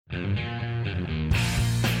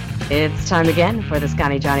It's time again for the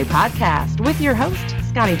Scotty Johnny podcast with your host,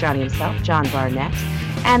 Scotty Johnny himself, John Barnett,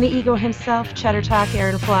 and the ego himself, Cheddar Talk,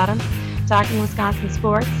 Aaron Flottam, talking Wisconsin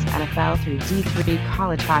sports, NFL through D3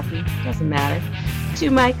 college hockey, doesn't matter. 2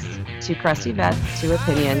 mics, 2 crusty vets, 2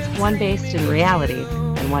 opinions, one based in reality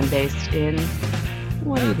and one based in,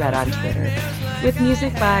 what do you bet on Twitter? With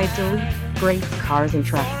music by Delete Great Cars and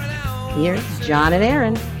Trucks. Here's John and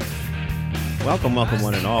Aaron. Welcome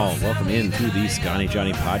one and all. Welcome into the Scotty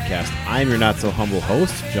Johnny podcast. I'm your not-so-humble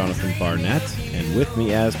host, Jonathan Barnett, and with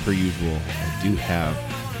me, as per usual, I do have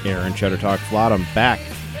Aaron Cheddar Talk Flottam back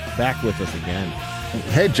with us again.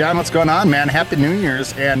 Hey, John, what's going on, man? Happy New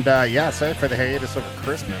Year's, and sorry for the hiatus over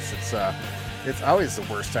Christmas. It's always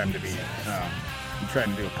the worst time to be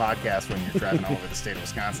trying to do a podcast when you're driving all over the state of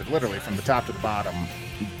Wisconsin, literally from the top to the bottom,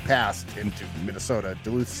 past into Minnesota,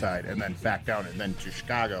 Duluth side, and then back down, and then to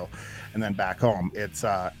Chicago, and then back home. It's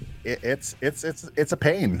a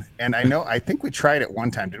pain. And I think we tried it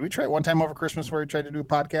one time. Did we try it one time over Christmas where we tried to do a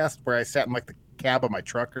podcast where I sat in like the cab of my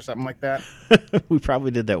truck or something like that? We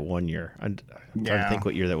probably did that one year. I'm trying to think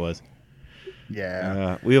what year that was.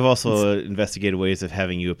 Yeah. We have also investigated ways of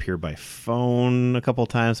having you appear by phone a couple of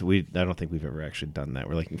times. I don't think we've ever actually done that.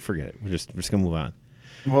 We're like, forget it. We're just gonna move on.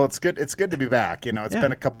 Well, it's good. It's good to be back. It's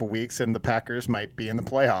been a couple weeks, and the Packers might be in the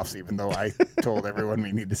playoffs. Even though I told everyone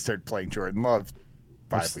we need to start playing Jordan Love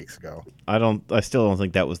 5 weeks ago. I still don't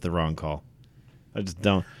think that was the wrong call. I just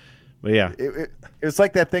don't. But yeah, it was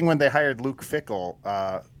like that thing when they hired Luke Fickell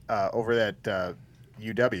over at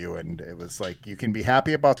UW, and it was like, you can be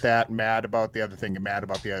happy about that, mad about the other thing, and mad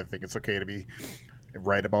about the other thing. It's okay to be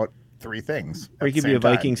right about 3 things. Or you can be a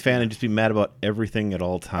Vikings fan and just be mad about everything at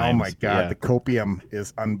all times. Oh my God, the copium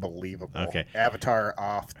is unbelievable. Okay. Avatar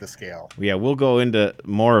off the scale. Yeah, we'll go into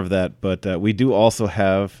more of that, but we do also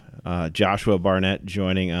have Joshua Barnett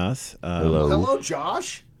joining us. Hello,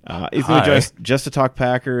 Josh. He's going to just to talk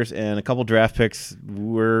Packers and a couple draft picks.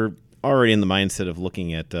 We're already in the mindset of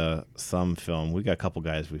looking at some film. We got a couple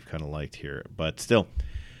guys we've kind of liked here, but still,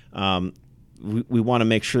 we want to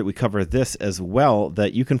make sure that we cover this as well,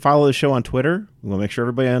 that you can follow the show on Twitter. We want to make sure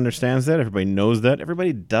everybody understands that, everybody knows that,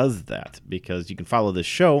 everybody does that, because you can follow this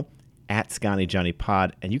show at Scotty Johnny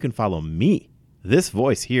Pod, and you can follow me, this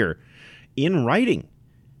voice here, in writing,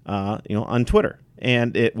 on Twitter,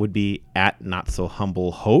 and it would be at Not So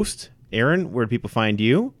Humble Host. Aaron, where do people find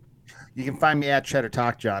you? You can find me at Cheddar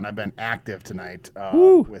Talk, John. I've been active tonight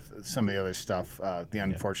with some of the other stuff. The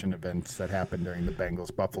unfortunate events that happened during the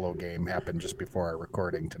Bengals-Buffalo game happened just before our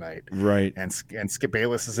recording tonight. Right. And Skip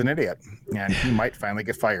Bayless is an idiot, and he might finally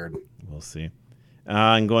get fired. We'll see.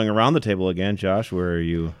 And going around the table again, Josh, where are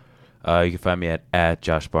you? You can find me at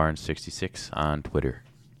Josh Barnes66 on Twitter.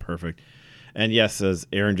 Perfect. And yes, as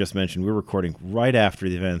Aaron just mentioned, we're recording right after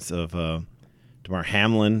the events of Damar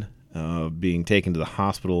Hamlin being taken to the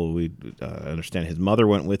hospital. We understand his mother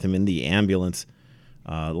went with him in the ambulance.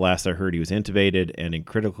 Last I heard, he was intubated and in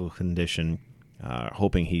critical condition,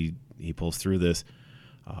 hoping he pulls through this.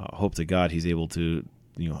 Hope to God he's able to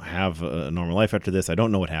have a normal life after this. I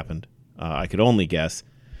don't know what happened. I could only guess.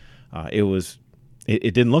 It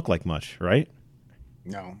didn't look like much, right?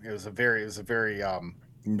 No, it was a very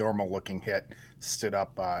normal looking hit. Stood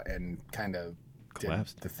up and kind of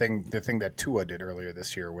collapsed. The thing that Tua did earlier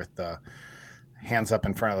this year with the hands up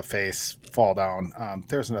in front of the face, fall down.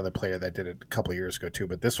 There's another player that did it a couple of years ago too,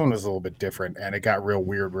 but this one was a little bit different, and it got real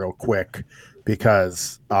weird real quick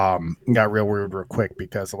because a lot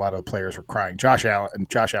of the players were crying. Josh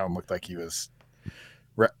Allen looked like he was.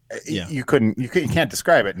 You can't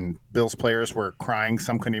describe it. And Bills players were crying.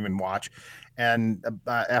 Some couldn't even watch. And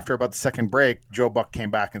after about the second break, Joe Buck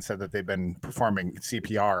came back and said that they've been performing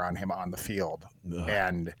CPR on him on the field. Ugh.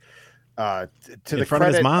 And in front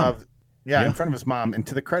of his mom, and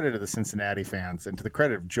to the credit of the Cincinnati fans, and to the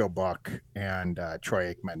credit of Joe Buck and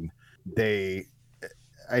Troy Aikman,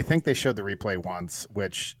 I think they showed the replay once,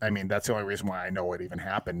 which, I mean, that's the only reason why I know it even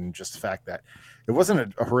happened. Just the fact that it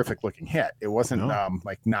wasn't a horrific looking hit. It wasn't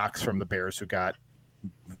like Knox from the Bears, who got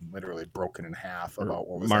literally broken in half about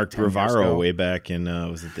what was Mark Rivaro way back in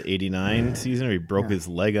was it the 89 season, or he broke his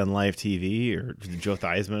leg on live TV, or Joe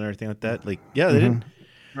Theismann or anything like that. Like, they didn't.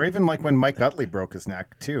 Or even like when Mike Utley broke his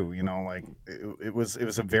neck too, like it was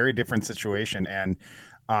a very different situation. And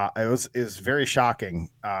it was very shocking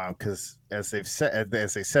because as they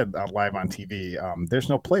said live on TV, there's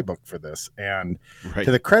no playbook for this. And to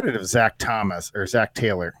the credit of Zach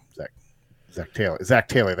Taylor,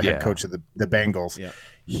 the head coach of the Bengals,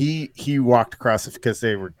 he walked across because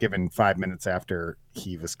they were given 5 minutes after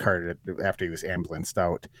he was carted, after he was ambulanced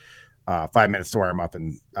out. 5 minutes to warm up,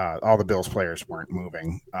 and all the Bills players weren't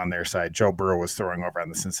moving on their side. Joe Burrow was throwing over on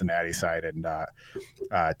the Cincinnati side, and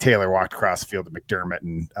Taylor walked across the field to McDermott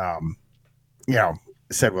and,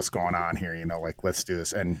 said, what's going on here? Like, let's do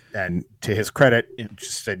this. And to his credit,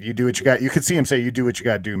 just said, you do what you got. You could see him say, you do what you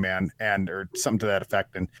got to do, man. Or something to that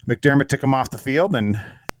effect. And McDermott took him off the field, and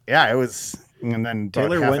it was, and then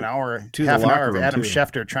Taylor half went an hour to the of locker room, Adam too.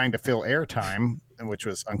 Schefter trying to fill airtime, which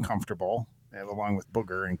was uncomfortable, along with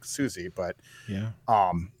Booger and Susie. But Yeah.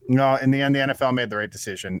 in the end, the NFL made the right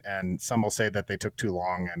decision, and some will say that they took too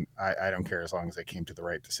long, and I don't care as long as they came to the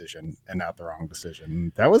right decision and not the wrong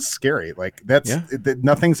decision. That was scary. Like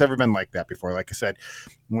nothing's ever been like that before. Like I said,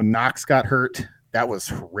 when Knox got hurt, that was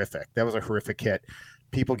horrific. That was a horrific hit.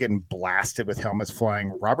 People getting blasted with helmets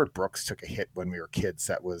flying. Robert Brooks took a hit when we were kids.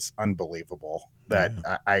 That was unbelievable. That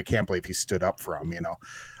I can't believe he stood up from,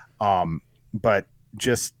 but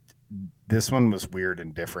just, this one was weird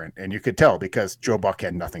and different, and you could tell because Joe Buck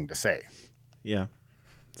had nothing to say. Yeah.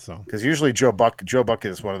 So, because usually Joe Buck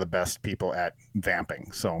is one of the best people at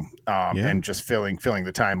vamping. So, and just filling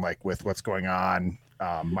the time, like with what's going on,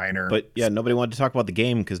 minor. but yeah, nobody wanted to talk about the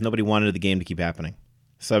game because nobody wanted the game to keep happening.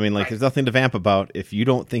 So, I mean, like, there's nothing to vamp about if you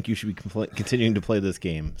don't think you should be continuing to play this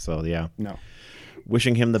game. So, yeah. No.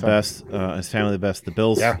 Wishing him the best, his family the best, the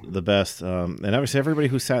Bills the best, and obviously everybody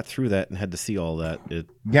who sat through that and had to see all that.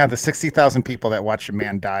 The 60,000 people that watched a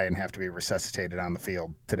man die and have to be resuscitated on the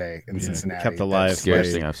field today in Cincinnati. Kept alive. That's the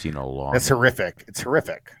scariest thing I've seen in a long. That's horrific. It's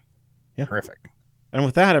horrific. Yeah. Horrific. And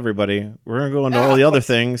with that, everybody, we're going to go into all the other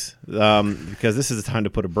things because this is the time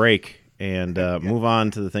to put a break and move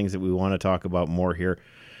on to the things that we want to talk about more here.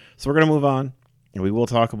 So we're going to move on, and we will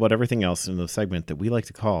talk about everything else in the segment that we like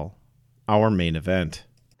to call our main event.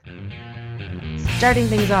 Starting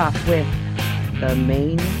things off with the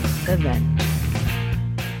main event.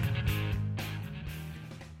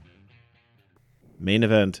 Main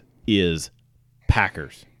event is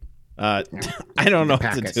Packers. I don't know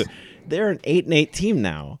what to do. They're an 8-8 team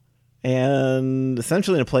now, and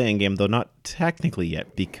essentially in a play-in game, though not technically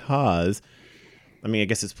yet, because I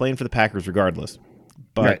guess it's playing for the Packers regardless.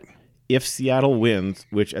 But if Seattle wins,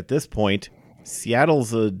 which at this point,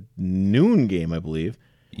 Seattle's a noon game, I believe.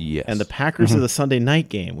 Yes. And the Packers are the Sunday night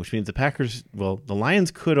game, which means the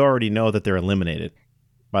Lions could already know that they're eliminated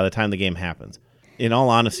by the time the game happens. In all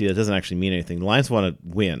honesty, that doesn't actually mean anything. The Lions want to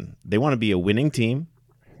win. They want to be a winning team.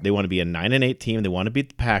 They want to be a 9-8 team. They want to beat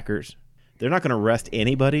the Packers. They're not going to rest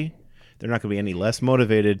anybody. They're not going to be any less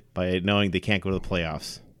motivated by knowing they can't go to the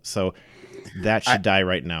playoffs. So that should die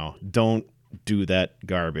right now. Don't do that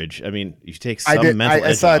garbage. You take some mental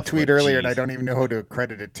I saw a off, tweet but earlier, geez. and I don't even know who to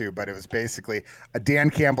credit it to, but it was basically a Dan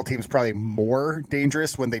Campbell team is probably more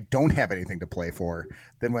dangerous when they don't have anything to play for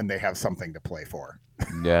than when they have something to play for.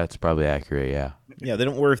 Yeah, it's probably accurate. Yeah. Yeah, they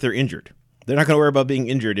don't worry if they're injured. They're not going to worry about being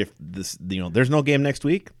injured if there's no game next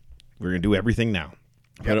week. We're going to do everything now.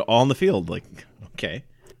 Put it all in the field. Like, okay.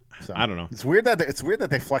 So, I don't know. It's weird that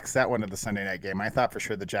they flexed that one to the Sunday night game. I thought for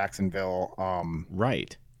sure the Jacksonville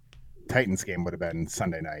Right. Titans game would have been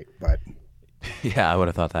Sunday night, but Yeah, I would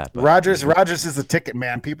have thought that. But Rodgers is the ticket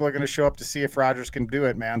man. People are going to show up to see if Rodgers can do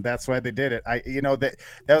it, man. That's why they did it. That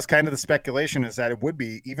was kind of the speculation, is that it would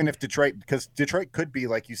be, even if because Detroit could be,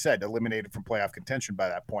 like you said, eliminated from playoff contention by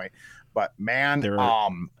that point. But man, There are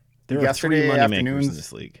three money makers in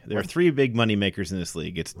this league. There are three big money makers in this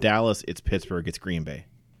league. It's Dallas, it's Pittsburgh, it's Green Bay.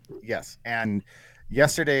 Yes, and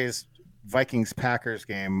yesterday's Vikings-Packers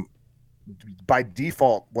game by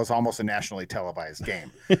default was almost a nationally televised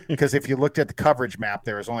game, because if you looked at the coverage map,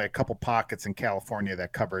 there was only a couple pockets in California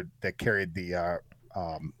that carried the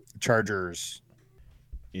Chargers.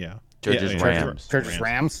 Yeah. Rams. Chargers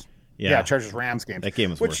Rams. Yeah, Chargers Rams game. That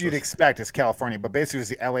game was which you'd expect is California, but basically it was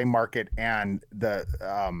the LA market and the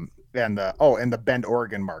Bend,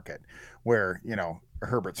 Oregon market, where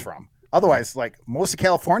Herbert's from. Otherwise, like, most of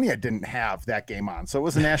California didn't have that game on. So it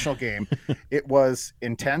was a national game. It was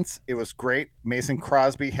intense. It was great. Mason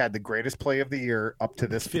Crosby had the greatest play of the year up to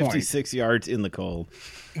this 56 yards in the cold.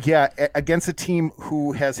 Yeah, against a team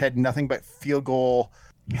who has had nothing but field goal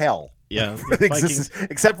hell. Yeah.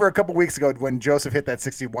 Except for a couple weeks ago when Joseph hit that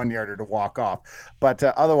 61-yarder to walk off. But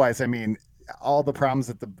otherwise, all the problems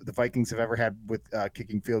that the Vikings have ever had with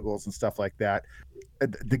kicking field goals and stuff like that.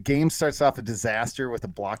 The game starts off a disaster with a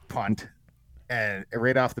blocked punt, and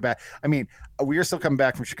right off the bat, we were still coming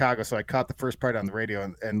back from Chicago, so I caught the first part on the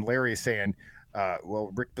radio, and Larry saying,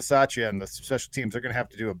 Rick Bisaccia and the special teams are going to have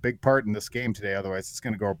to do a big part in this game today, otherwise it's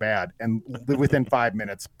going to go bad. And within 5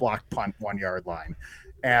 minutes, blocked punt, 1 yard line.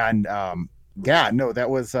 And that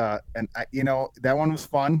was that one was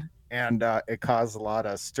fun, and it caused a lot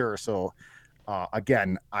of stir. So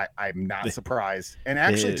Again, I'm not surprised. And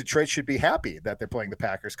actually, Detroit should be happy that they're playing the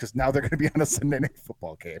Packers because now they're going to be on a Sunday night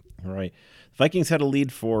football game. Right. Vikings had a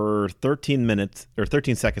lead for 13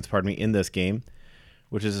 seconds, in this game,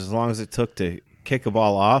 which is as long as it took to kick a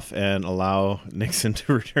ball off and allow Nixon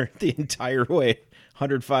to return the entire way,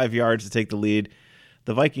 105 yards to take the lead.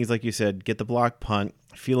 The Vikings, like you said, get the block punt,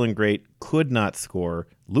 feeling great, could not score,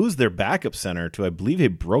 lose their backup center to, I believe, a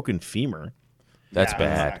broken femur. That's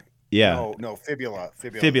bad. Yeah. No, fibula.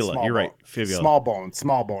 Fibula, you're right. Fibula.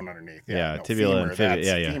 Small bone underneath. Yeah, no, tibula and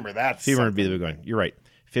fibula. Yeah. Femur would be the big one. You're right.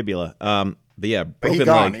 Fibula. But he's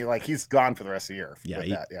gone. leg. He's gone for the rest of the year.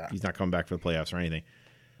 He's not coming back for the playoffs or anything.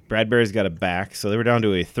 Bradbury's got a back, so they were down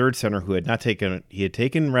to a third center who had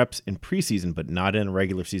taken reps in preseason, but not in a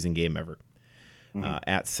regular season game ever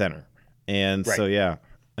at center. And so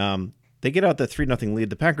they get out that 3-0 lead.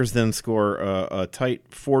 The Packers then score a tight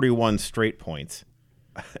 41 straight points.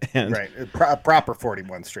 And proper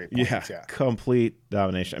 41 straight points. Yeah, complete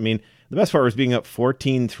domination. I mean, the best part was being up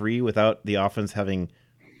 14-3 without the offense having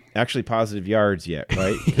actually positive yards yet,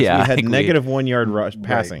 right? We had negative 1 yard rush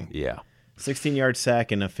passing. Yeah. 16-yard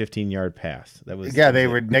sack and a 15-yard pass. That was they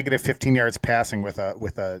were negative 15 yards passing with a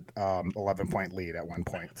 11-point lead at one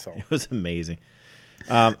point. So it was amazing.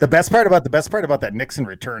 The best part about that Nixon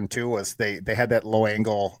return too was they had that low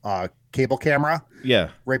angle cable camera. Yeah,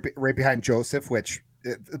 right behind Joseph, which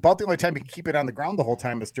about the only time you can keep it on the ground the whole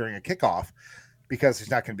time is during a kickoff, because there's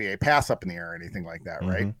not going to be a pass up in the air or anything like that,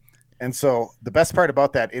 right? And so the best part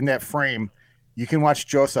about that, in that frame, you can watch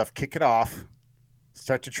Joseph kick it off,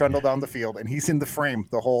 start to trundle down the field, and he's in the frame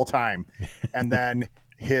the whole time. And then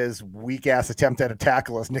his weak-ass attempt at a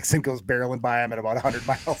tackle as Nixon goes barreling by him at about 100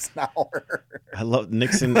 miles an hour. I love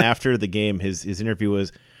Nixon after the game. His interview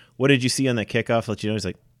was, what did you see on that kickoff? Let you know, he's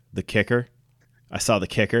like, the kicker. I saw the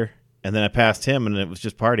kicker. And then I passed him, and it was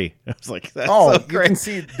just party. I was like, "That's so great." You can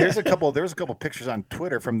see there's a couple pictures on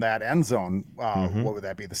Twitter from that end zone. What would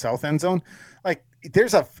that be? The south end zone. Like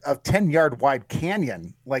there's a 10-yard wide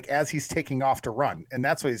canyon, like as he's taking off to run, and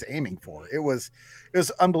that's what he's aiming for. It was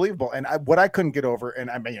unbelievable. And what I couldn't get over, and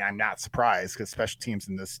I mean I'm not surprised because special teams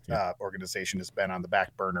in this organization has been on the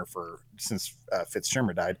back burner since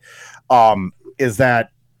Fitzgerald died. Is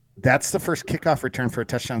that's the first kickoff return for a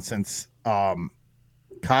touchdown since.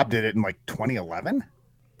 Cobb did it in like 2011,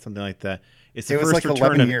 something like that. It was like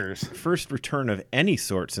 11 years. First return of any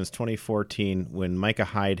sort since 2014 when Micah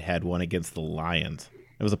Hyde had one against the Lions.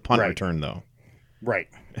 It was a punt return though. Right.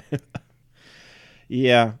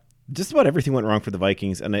 Yeah, just about everything went wrong for the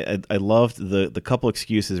Vikings, and I loved the couple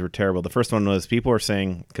excuses were terrible. The first one was people were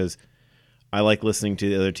saying, because I like listening to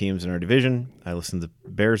the other teams in our division. I listen to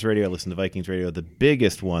Bears radio. I listen to Vikings radio. The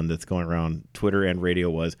biggest one that's going around Twitter and radio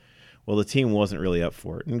was, well, the team wasn't really up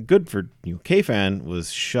for it. And good for you. K-Fan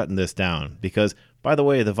was shutting this down because, by the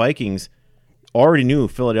way, the Vikings already knew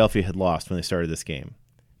Philadelphia had lost when they started this game.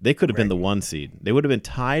 They could have been the 1 seed. They would have been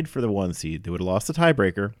tied for the 1 seed. They would have lost the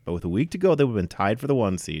tiebreaker, but with a week to go, they would have been tied for the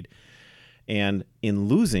 1 seed. And in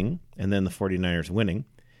losing, and then the 49ers winning,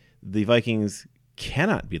 the Vikings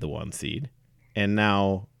cannot be the 1 seed and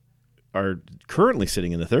now are currently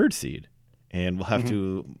sitting in the 3rd seed. And we'll have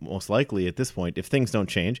to, most likely at this point, if things don't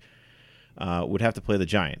change, would have to play the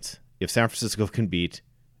Giants. If San Francisco can beat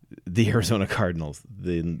the Arizona Cardinals,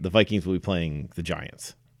 then the Vikings will be playing the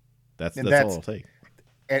Giants. That's all it'll take.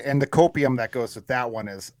 And the copium that goes with that one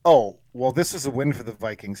is, this is a win for the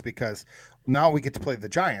Vikings because now we get to play the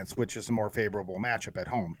Giants, which is a more favorable matchup at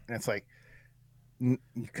home. And it's like, you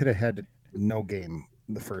could have had no game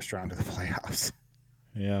in the first round of the playoffs.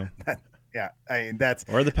 Yeah. Yeah, I mean that's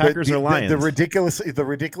or the Packers or Lions. The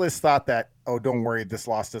ridiculous thought that don't worry, this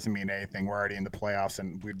loss doesn't mean anything. We're already in the playoffs,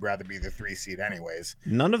 and we'd rather be the 3 seed anyways.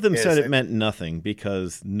 None of them said it meant nothing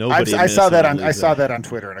because nobody. I saw that on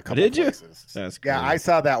Twitter in a couple. Did you? Places. That's great. Yeah, I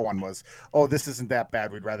saw that one was. This isn't that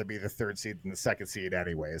bad. We'd rather be the 3rd seed than the 2nd seed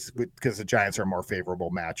anyways, because the Giants are a more favorable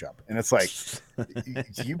matchup. And it's like,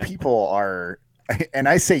 you people are, and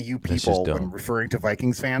I say you people when referring to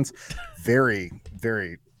Vikings fans, very,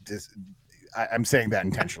 very. I'm saying that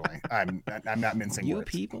intentionally. I'm not mincing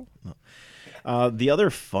words. You people. No. The other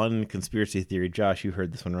fun conspiracy theory, Josh, you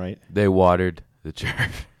heard this one, right? They watered the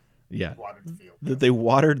turf. Yeah. Watered the field. They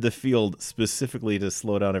watered the field specifically to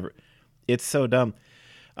slow down. It's so dumb.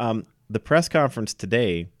 The press conference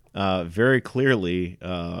today, very clearly,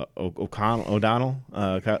 O'Donnell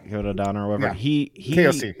or whatever, he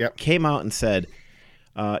KOC, came out and said,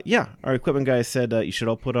 our equipment guy said you should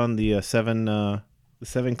all put on the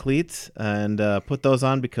 7 cleats and put those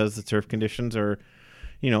on because the turf conditions are,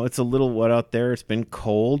 it's a little wet out there. It's been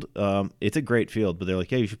cold. It's a great field, but they're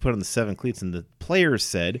like, yeah, you should put on the 7 cleats. And the players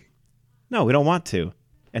said, no, we don't want to.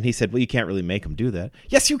 And he said, well, you can't really make them do that.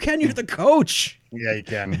 Yes, you can. You're the coach. Yeah, you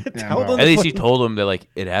can. Tell them. At least he told them that like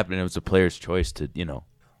it happened. And it was the player's choice to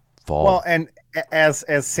fall. Well, and as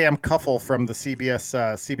Sam Cuffle from the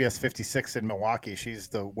CBS 56 in Milwaukee, she's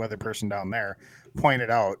the weather person down there, pointed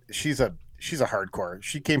out, she's a hardcore.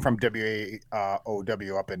 She came from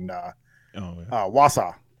WAOW up in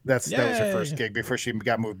Wausau. That was her first gig before she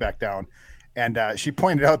got moved back down. And she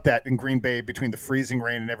pointed out that in Green Bay, between the freezing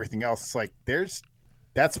rain and everything else, it's like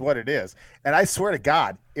that's what it is. And I swear to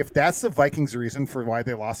God, if that's the Vikings' reason for why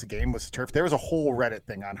they lost the game was the turf, there was a whole Reddit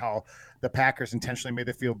thing on how the Packers intentionally made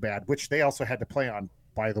it feel bad, which they also had to play on,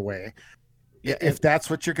 by the way. Yeah, if that's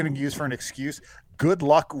what you're going to use for an excuse, good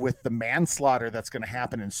luck with the manslaughter that's going to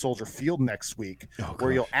happen in Soldier Field next week,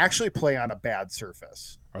 where you'll actually play on a bad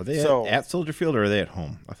surface. Are they at Soldier Field or are they at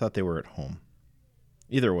home? I thought they were at home.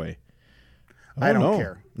 Either way. I don't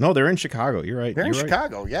care. No, they're in Chicago. You're right. They're in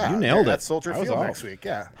Chicago, yeah. You nailed it. At Soldier Field next week,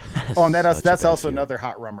 yeah. Oh, and that's also another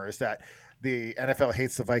hot rumor is that the NFL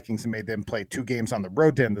hates the Vikings and made them play 2 games on the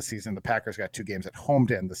road to end the season. The Packers got 2 games at home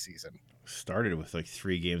to end the season. Started with like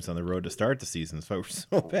 3 games on the road to start the season, so we're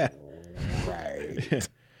so bad. Right.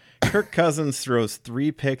 Kirk Cousins throws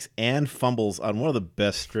 3 picks and fumbles on one of the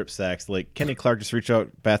best strip sacks. Like Kenny Clark just reaches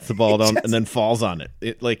out, bats the ball down, and then falls on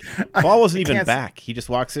it. Ball wasn't even back. He just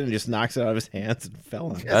walks in and just knocks it out of his hands and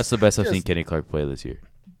fell on it. That's the best I've seen Kenny Clark play this year.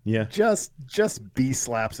 Yeah. Just B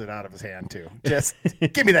slaps it out of his hand too. Just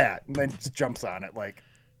give me that, and then just jumps on it. Like,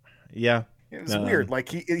 yeah. It was weird. Like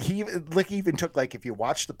he even took, like, if you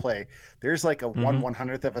watch the play, there's like a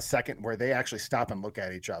 1/100th of a second where they actually stop and look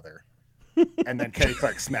at each other. And then Kenny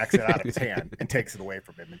Clark smacks it out of his hand and takes it away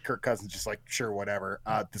from him. And Kirk Cousins just like, sure, whatever.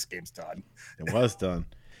 This game's done. It was done.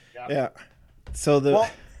 Yeah. So go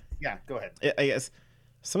ahead. I guess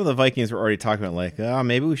some of the Vikings were already talking about like,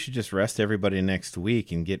 maybe we should just rest everybody next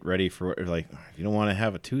week and get ready for like, you don't want to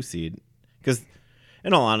have a 2 seed. Because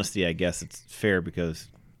in all honesty, I guess it's fair because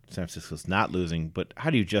San Francisco's not losing. But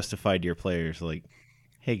how do you justify to your players like,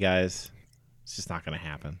 hey guys, it's just not going to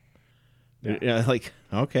happen? Yeah. Like,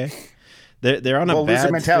 okay. They're on a bad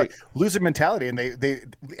loser mentality, and they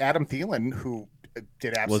Adam Thielen, who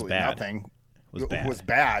did absolutely nothing, was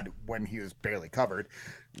bad when he was barely covered.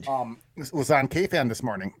 Was on KFan this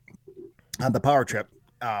morning on the Power Trip,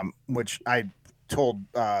 which I told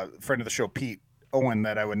friend of the show Pete Owen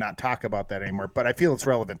that I would not talk about that anymore, but I feel it's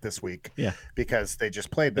relevant this week, because they just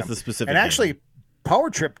played them. It's the specific and game. Actually, Power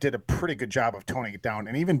Trip did a pretty good job of toning it down,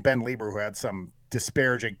 and even Ben Lieber, who had some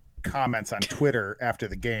disparaging comments on Twitter after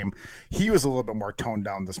the game, he was a little bit more toned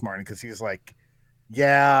down this morning because he's like,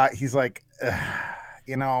 and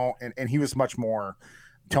he was much more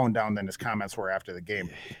toned down than his comments were after the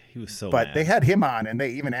game. He was so But mad. they had him on, and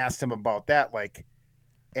they even asked him about that, like,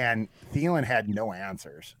 and Thielen had no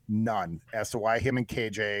answers, none, as to why him and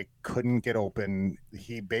KJ couldn't get open.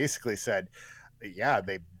 He basically said,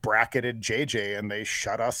 they bracketed JJ and they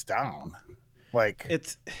shut us down.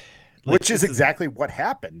 Which is exactly what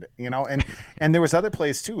happened, and there was other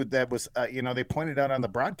plays too that was, they pointed out on the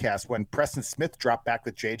broadcast when Preston Smith dropped back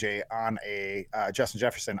with JJ on a Justin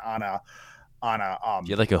Jefferson on a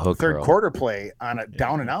like a hook third curl. quarter play on a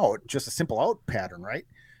down and out, just a simple out pattern, right?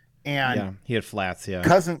 And he had flats.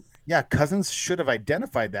 Cousins should have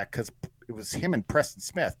identified that because it was him and Preston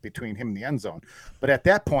Smith between him and the end zone. But at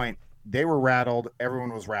that point, they were rattled.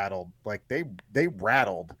 Everyone was rattled. Like they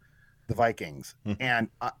rattled the Vikings. And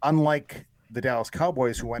unlike the Dallas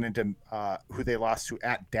Cowboys, who went into who they lost to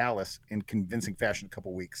at Dallas in convincing fashion a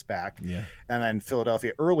couple weeks back, and then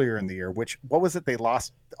Philadelphia earlier in the year, what was it? They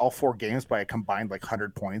lost all 4 games by a combined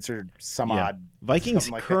 100 points or some odd.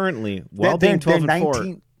 Vikings like currently, while being 12 and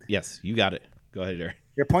 4. Yes, you got it. Go ahead, Derek.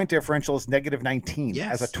 Their point differential is -19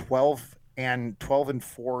 as a 12 and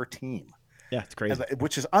 4 team. Yeah, it's crazy.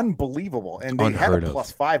 Which is unbelievable. And they had a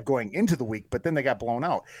 +5 going into the week, but then they got blown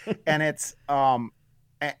out. And it's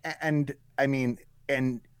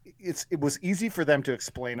it was easy for them to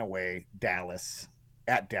explain away Dallas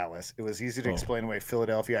at Dallas. It was easy to explain away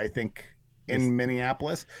Philadelphia, I think, in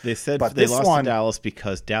Minneapolis. They said they lost to Dallas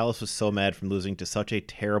because Dallas was so mad from losing to such a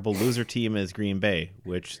terrible loser team as Green Bay,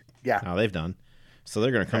 which now they've done. So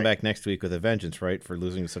they're going to come back next week with a vengeance, right, for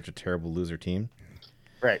losing to such a terrible loser team.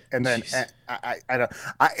 Right, and then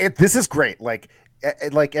this is great.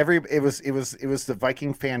 It was the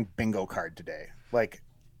Viking fan bingo card today.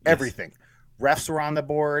 Everything, refs were on the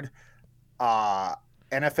board.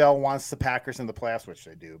 NFL wants the Packers in the playoffs, which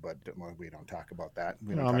they do, but we don't talk about that.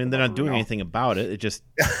 They're not doing anything about it. It just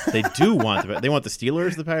they do want they want the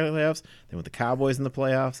Steelers in the playoffs. They want the Cowboys in the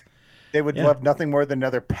playoffs. They would love nothing more than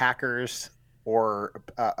another Packers or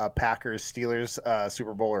a Packers Steelers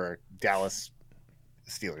Super Bowl or a Dallas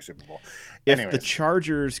Steelers Super Bowl. If Anyways. the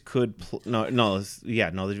Chargers could they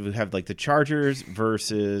would have like the Chargers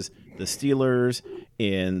versus the Steelers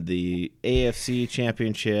in the AFC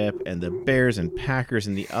Championship and the Bears and Packers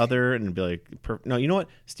in the other, and it'd be like, no, you know what?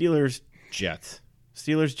 Steelers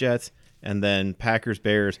Jets, and then Packers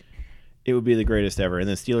Bears. It would be the greatest ever. And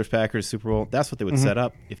then Steelers Packers Super Bowl. That's what they would set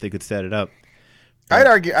up if they could set it up. I'd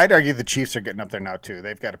argue the Chiefs are getting up there now too.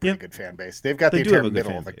 They've got a pretty good fan base. They've got the entire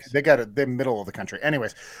middle of the middle of the country.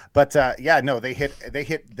 Anyways, but they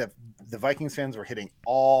hit the Vikings fans were hitting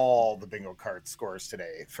all the bingo card scores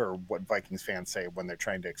today for what Vikings fans say when they're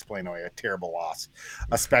trying to explain away a terrible loss,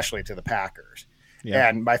 especially to the Packers. Yeah.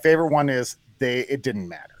 And my favorite one is it didn't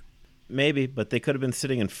matter. Maybe, but they could have been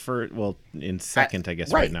sitting in second, I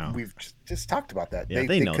guess, right now. We've just talked about that. Yeah,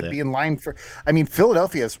 they know could that. be in line for. I mean,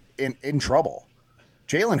 Philadelphia's in trouble.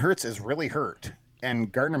 Jalen Hurts is really hurt,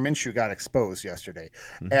 and Gardner Minshew got exposed yesterday.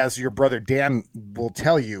 Mm-hmm. As your brother Dan will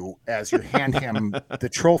tell you, as you hand him the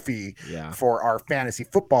trophy for our fantasy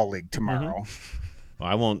football league tomorrow. Mm-hmm. Well,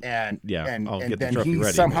 I won't. I'll get the then trophy he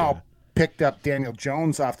ready. Somehow picked up Daniel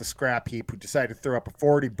Jones off the scrap heap, who decided to throw up a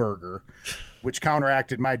 40 burger, which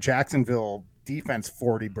counteracted my Jacksonville defense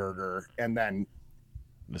 40 burger, and then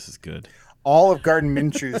this is good. All of Gardner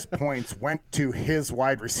Minshew's points went to his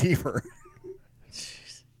wide receiver.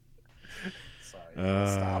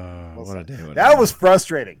 Stop. What a day! That was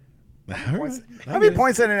frustrating. How many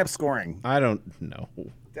points did I end up scoring? I don't know.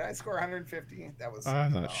 Did I score 150? That was.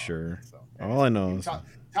 I'm not sure. So, all I know is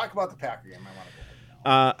talk about the Packer game.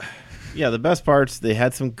 I want to go. The best parts, they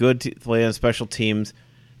had some good play on special teams.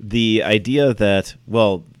 The idea that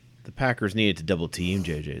the Packers needed to double team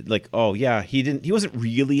JJ. Like, he wasn't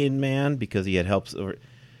really in man because he had helps over.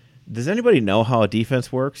 Does anybody know how a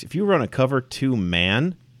defense works? If you run a cover 2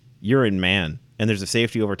 man, you're in man. And there's a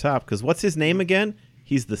safety over top because what's his name again?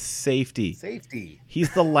 He's the safety.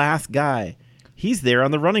 He's the last guy. He's there on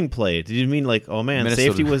the running play. Did you mean like, oh man,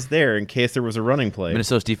 safety was there in case there was a running play?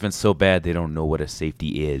 Minnesota's defense so bad they don't know what a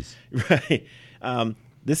safety is. Right.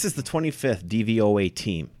 This is the 25th DVOA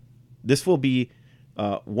team. This will be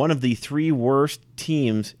one of the 3 worst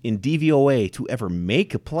teams in DVOA to ever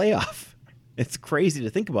make a playoff. It's crazy to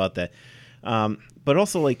think about that. But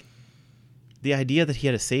also like, the idea that he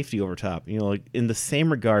had a safety over top, like in the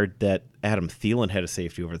same regard that Adam Thielen had a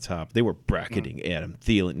safety over the top, they were bracketing Adam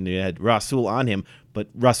Thielen. They had Rasul on him, but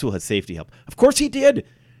Rasul had safety help. Of course he did.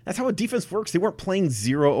 That's how a defense works. They weren't playing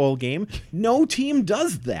 0 all game. No team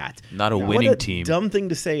does that. Not a winning team. What a dumb thing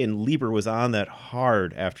to say, and Lieber was on that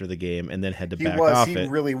hard after the game and then had to back off it. He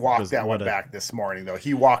really walked that one back this morning, though.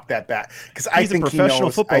 He walked that back. Because I think he's a professional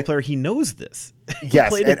football player. He knows this.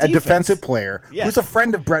 Yes, a defensive player who's a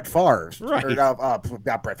friend of Brett Favre. Right. Or,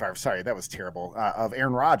 not Brett Favre, sorry, that was terrible. Of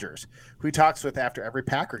Aaron Rodgers, who he talks with after every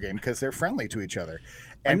Packer game because they're friendly to each other.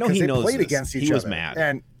 And I know he knows played this. against each other. He was mad.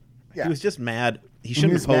 And he was just mad. He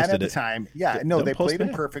shouldn't have posted mad at the time. Yeah, no, they played him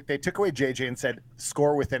it. perfect. They took away JJ and said,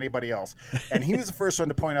 score with anybody else. And he was the first one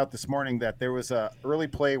to point out this morning that there was a early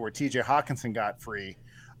play where TJ Hawkinson got free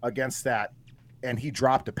against that, and he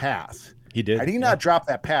dropped a pass. He did. Had he not dropped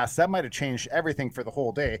that pass, that might have changed everything for the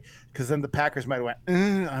whole day, because then the Packers might have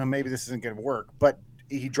went, maybe this isn't going to work. But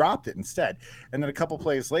he dropped it instead. And then a couple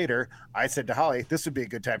plays later, I said to Holly, this would be a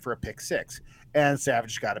good time for a pick 6. And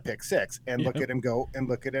Savage got a pick 6. And look at him go, and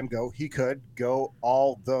look at him go. He could go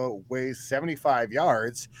all the way 75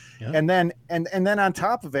 yards. Yep. And then on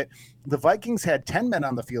top of it, the Vikings had 10 men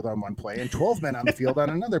on the field on one play and 12 men on the field on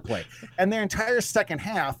another play. And their entire second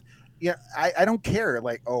half, I don't care.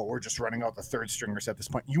 Like, we're just running out the third stringers at this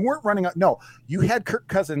point. You weren't running out. No, you had Kirk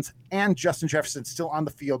Cousins and Justin Jefferson still on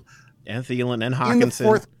the field. And Thielen and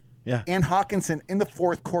Hawkinson. And Hawkinson in the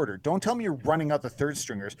fourth quarter. Don't tell me you're running out the third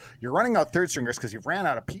stringers. You're running out third stringers because you ran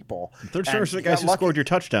out of people. Third stringers are the guys who scored your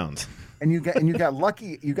touchdowns. And you got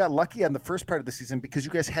lucky. You got lucky on the first part of the season because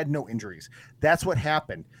you guys had no injuries. That's what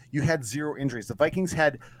happened. You had 0 injuries. The Vikings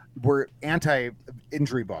were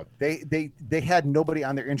anti-injury bug. They had nobody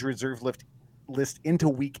on their injury reserve list into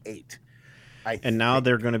week 8. And now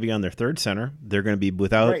they're going to be on their third center. They're going to be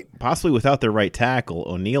possibly without their right tackle.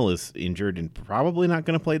 O'Neal is injured and probably not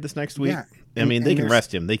going to play this next week. Yeah. I mean, they can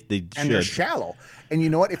rest him. They should. And they're shallow. And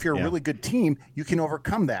you know what? If you're a really good team, you can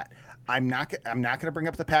overcome that. I'm not going to bring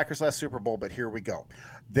up the Packers last Super Bowl, but here we go.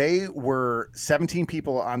 They were 17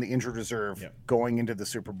 people on the injured reserve going into the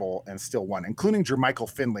Super Bowl and still won, including Jermichael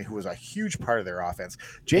Finley, who was a huge part of their offense.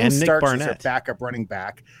 James Starks was their backup running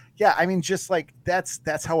back. Yeah, I mean, just like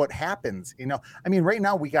that's how it happens. I mean, right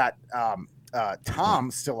now we got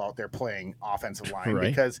Tom still out there playing offensive line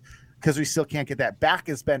because because we still can't get that back.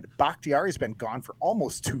 Bakhtiari's been gone for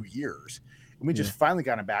almost 2 years, and we just finally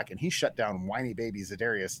got him back, and he shut down whiny baby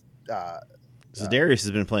Zadarius. Zadarius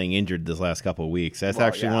has been playing injured this last couple of weeks. That's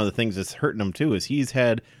actually one of the things that's hurting him too. Is he's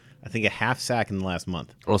had, I think, a half sack in the last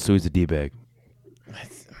month. Also, he's a D-bag.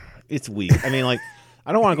 It's weak. I mean, like,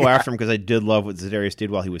 I don't want to go after him because I did love what Zadarius did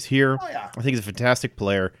while he was here. Oh, yeah. I think he's a fantastic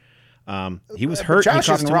player. He was hurt. Josh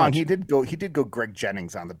he isn't wrong. He did go Greg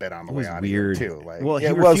Jennings on the bit on the way on weird here too. Like, well, he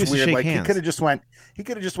it was refused to weird. shake Like hands. He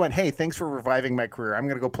could have just went, hey, thanks for reviving my career. I'm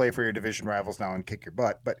going to go play for your division rivals now and kick your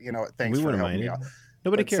butt. But thanks for helping me out.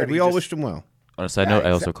 Nobody cared. We all wished him well. On a side note,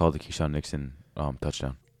 I also called the Keyshawn Nixon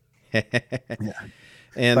touchdown.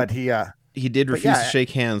 And but he did refuse to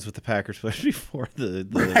shake hands with the Packers before the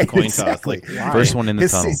coin toss. Like, first one in the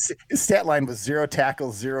tunnel. His stat line was 0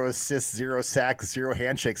 tackles, 0 assists, 0 sacks, 0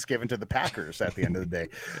 handshakes given to the Packers at the end of the day.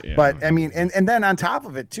 Yeah. But I mean, and then on top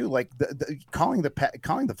of it too, like calling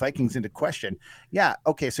the Vikings into question. Yeah,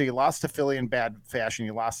 okay, so you lost to Philly in bad fashion.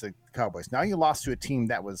 You lost to the Cowboys. Now you lost to a team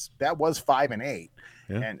that was 5-8,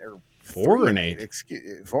 or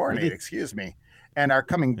 4-8. 4-8. Excuse me. And are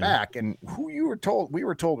coming back, and we were told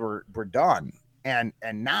we're done, and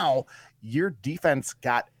now your defense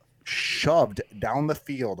got shoved down the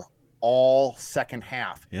field all second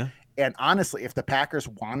half. Yeah. And honestly, if the Packers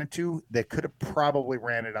wanted to, they could have probably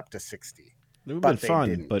ran it up to 60. It would have been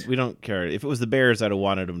fun, but we don't care. If it was the Bears, I'd have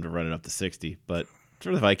wanted them to run it up to 60. But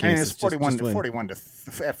for the Vikings, it's 41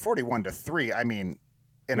 to 3. I mean,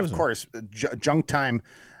 and of course, junk time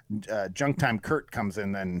Kurt comes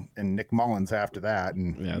in then and Nick Mullins after that,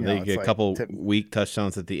 and they get a couple weak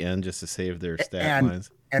touchdowns at the end just to save their stat lines,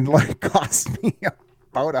 and like cost me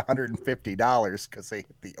about $150 because they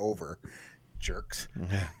hit the over, jerks.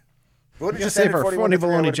 Would have just save our phony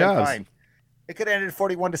baloney jobs. It could have ended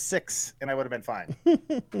 41-6, and I would have been fine.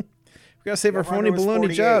 We gotta save our phony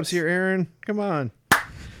baloney jobs here, Aaron. Come on.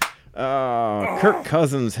 Kirk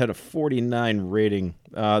Cousins had a 49 rating.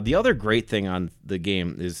 The other great thing on the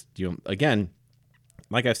game is, again,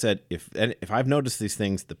 like I said, if I've noticed these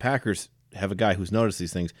things, the Packers have a guy who's noticed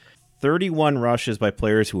these things. 31 rushes by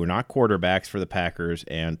players who are not quarterbacks for the Packers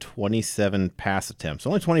and 27 pass attempts.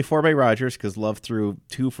 Only 24 by Rodgers because Love threw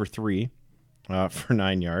 2 for 3 for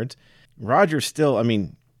 9 yards. Rodgers still, I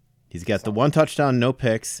mean, he's got the 1 touchdown, no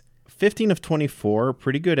picks, 15 of 24,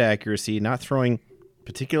 pretty good accuracy, not throwing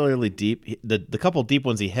particularly deep. The couple deep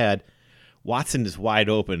ones he had, Watson is wide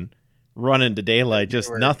open, running to daylight,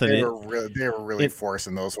 nothing. They were really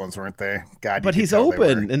forcing those ones, weren't they? God, but he's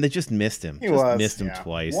open, and they just missed him. Missed him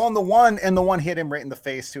twice. Well, and the one hit him right in the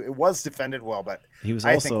face too. It was defended well, but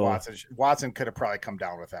I think Watson could have probably come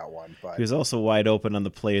down with that one. But he was also wide open on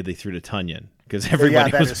the play they threw to Tunyon because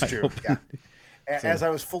everybody was wide open. Yeah. As I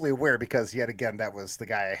was fully aware, because yet again, that was the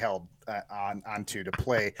guy I held onto to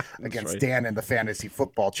play against Dan in the fantasy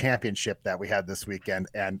football championship that we had this weekend,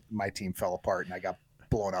 and my team fell apart, and I got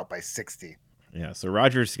blown out by 60. Yeah, so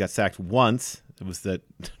Rodgers got sacked once. It was that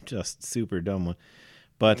just super dumb one.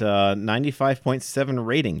 But 95.7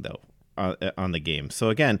 rating, though, on the game. So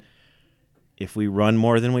again, if we run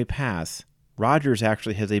more than we pass, Rodgers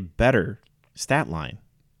actually has a better stat line.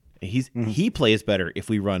 He plays better if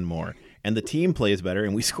we run more, and the team plays better,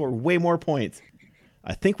 and we score way more points.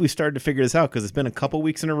 I think we started to figure this out because it's been a couple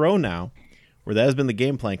weeks in a row now where that has been the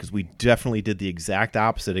game plan, because we definitely did the exact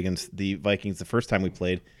opposite against the Vikings the first time we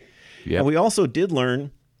played. Yep. And we also did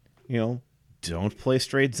learn, don't play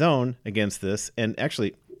straight zone against this. And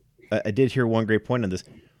actually, I did hear one great point on this.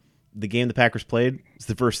 The game the Packers played is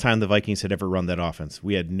the first time the Vikings had ever run that offense.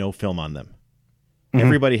 We had no film on them. Mm-hmm.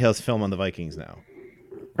 Everybody has film on the Vikings now.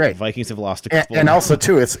 Right. The Vikings have lost a couple. And also,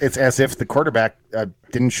 too, it's as if the quarterback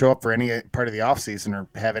didn't show up for any part of the offseason or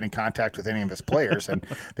have any contact with any of his players. And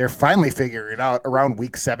they're finally figuring it out around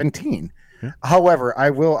week 17. Yeah. However, I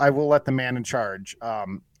will let the man in charge,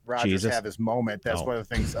 Rodgers, have his moment. That's one of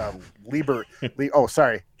the things.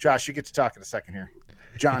 Sorry, Josh, you get to talk in a second here.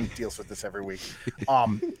 John deals with this every week.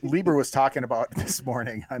 Lieber was talking about this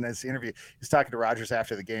morning on his interview. He's talking to Rodgers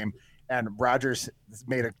after the game. And Rodgers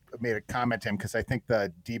made a comment to him because I think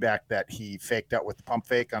the D-back that he faked out with the pump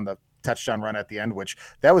fake on the touchdown run at the end, which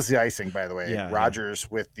that was the icing, by the way. Yeah,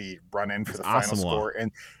 Rodgers with the run in for the final score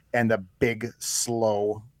and the big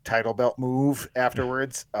slow title belt move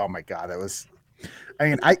afterwards. Oh my God, that was. I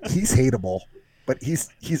mean, he's hateable, but he's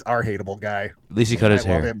our hateable guy. At least he cut his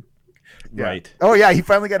hair. Yeah. Right. Oh yeah, he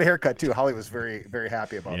finally got a haircut too. Holly was very, very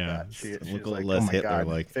happy about that. She was look a like, little less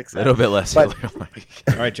Hitler-like. Fix that. A little bit less Hitler-like.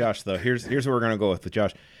 All right, Josh. Though here's what we're gonna go with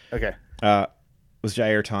Josh. Okay. Was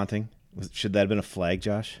Jair taunting? Should that have been a flag,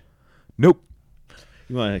 Josh? Nope.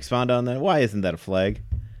 You want to expound on that? Why isn't that a flag?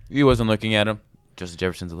 He wasn't looking at him. Justin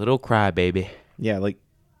Jefferson's a little crybaby. Yeah, like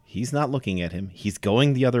he's not looking at him. He's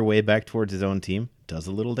going the other way back towards his own team, does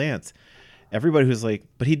a little dance. Everybody who's like,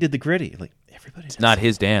 but he did the gritty. Like, everybody does. It's not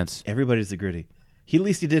his dance. Everybody does the gritty. At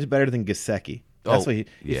least he did it better than Gesicki. That's what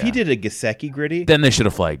if he did a Gesicki gritty, then they should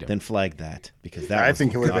have flagged him. then flag that because that. I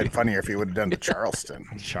think it would have been funnier if he would have done the Charleston.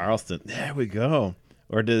 Charleston. There we go.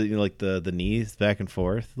 Or do like the knees back and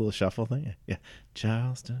forth, the little shuffle thing. Yeah,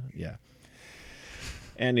 Charleston. Yeah.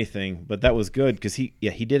 Anything, but that was good because he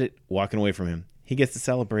did it walking away from him. He gets to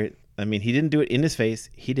celebrate. I mean, he didn't do it in his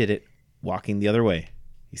face. He did it walking the other way.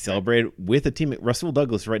 He celebrated with a teammate. Russell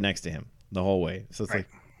Douglas right next to him the whole way. So it's like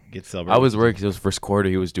get celebrated. I was worried because it was first quarter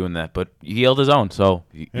he was doing that, but he held his own, so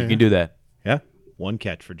you can do that. Yeah, one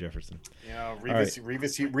catch for Jefferson. You know,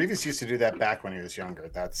 Revis used to do that back when he was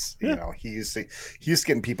younger. That's you know he used to get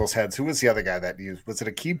in people's heads. Who was the other guy that used? Was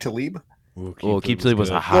it Aqib Talib? Aqib Talib was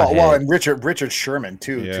a hot well, and Richard Sherman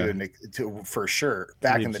too, for sure.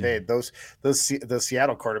 Back in the day, those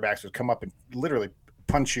Seattle quarterbacks would come up and literally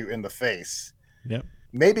punch you in the face. Yep.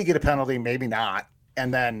 Maybe get a penalty, maybe not,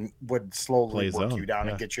 and then would slowly work you down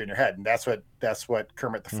and get you in your head. And that's what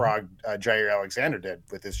Kermit the Frog, Jair Alexander did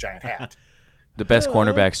with his giant hat. The best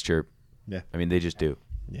cornerbacks chirp. Yeah, I mean they just do.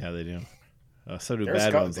 Yeah, they do. So do there's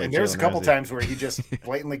bad ones. Like there's a couple Ramsey. times where he just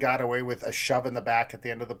blatantly got away with a shove in the back at the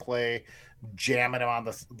end of the play, jamming him on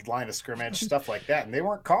the line of scrimmage, stuff like that, and they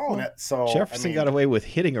weren't calling it. So Jefferson got away with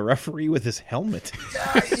hitting a referee with his helmet.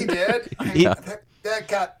 Yeah, he did. That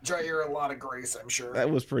got Jair a lot of grace, I'm sure.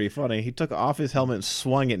 That was pretty funny. He took off his helmet and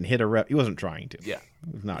swung it and hit a ref. He wasn't trying to. Yeah,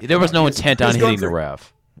 There was no intent on hitting the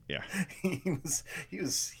ref. Yeah, he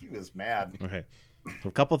was mad. Okay, so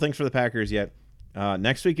a couple things for the Packers yet.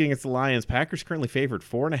 Next week against the Lions, Packers currently favored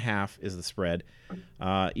 4.5 is the spread.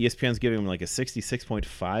 ESPN's giving them like a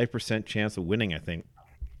 66.5% chance of winning, I think.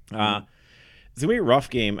 It's going to be a rough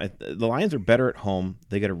game. The Lions are better at home.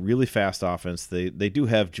 They got a really fast offense. They do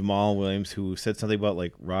have Jamal Williams, who said something about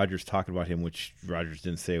like Rodgers talking about him, which Rodgers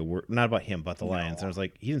didn't say a word. Not about him, but the Lions. And I was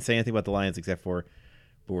like, he didn't say anything about the Lions except for,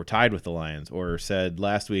 but we're tied with the Lions. Or said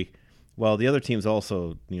last week, well, the other team's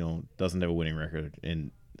also, doesn't have a winning record.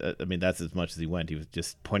 And I mean, that's as much as he went. He was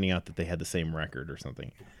just pointing out that they had the same record or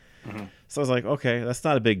something. Mm-hmm. So I was like, okay, that's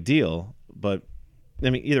not a big deal. But I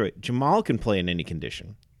mean, either way, Jamal can play in any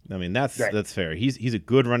condition. I mean, that's fair. He's a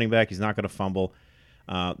good running back. He's not going to fumble.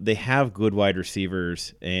 They have good wide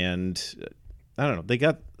receivers, and I don't know. They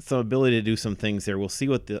got some ability to do some things there. We'll see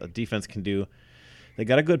what the defense can do. They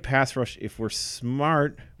got a good pass rush. If we're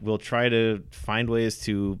smart, we'll try to find ways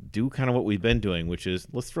to do kind of what we've been doing, which is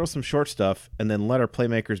let's throw some short stuff and then let our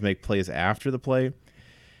playmakers make plays after the play.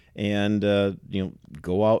 And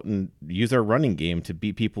go out and use our running game to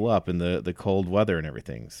beat people up in the cold weather and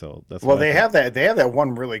everything. So that's they have that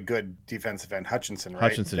one really good defensive end, Hutchinson. Right?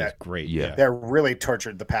 Hutchinson is great. Yeah, that really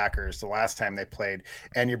tortured the Packers the last time they played.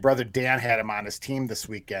 And your brother Dan had him on his team this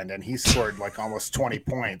weekend, and he scored like almost 20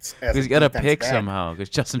 points. He's got a pick somehow because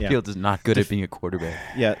Justin Fields is not good at being a quarterback.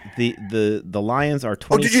 Yeah, the Lions are 27th.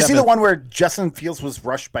 Oh, did you see the one where Justin Fields was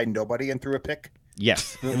rushed by nobody and threw a pick?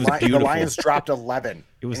 Yes, it was beautiful. The Lions dropped 11.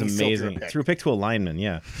 It was amazing. Threw a pick to a lineman,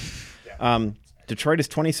 yeah. Detroit is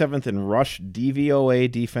 27th in rush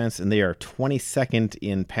DVOA defense, and they are 22nd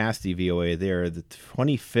in pass DVOA. They are the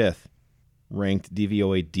 25th ranked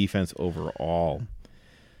DVOA defense overall.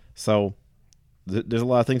 So there's a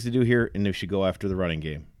lot of things to do here, and they should go after the running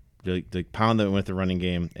game. They pound them with the running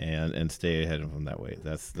game and stay ahead of them that way.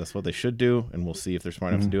 That's what they should do, and we'll see if they're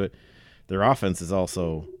smart enough to do it. Their offense is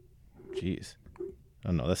also,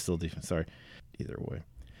 oh no, that's still defense. Sorry. Either way,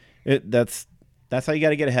 that's how you got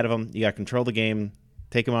to get ahead of them. You got to control the game,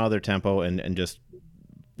 take them out of their tempo, and just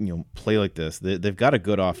play like this. They've got a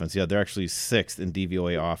good offense. Yeah, they're actually 6th in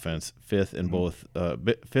DVOA offense, 5th in both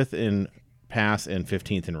 5th in pass and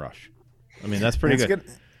 15th in rush. I mean, that's pretty good.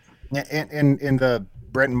 In the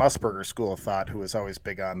Brenton Musburger school of thought, who was always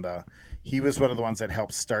big on he was one of the ones that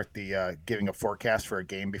helped start the giving a forecast for a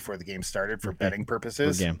game before the game started for betting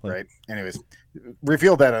purposes. Right. Anyways,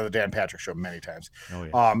 revealed that on the Dan Patrick Show many times. Oh,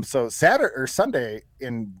 yeah. So Saturday or Sunday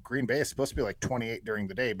in Green Bay is supposed to be like 28 during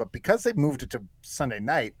the day, but because they moved it to Sunday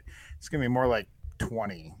night, it's going to be more like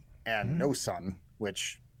 20 and no sun,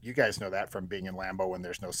 which you guys know that from being in Lambeau when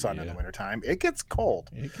there's no sun in the wintertime. It gets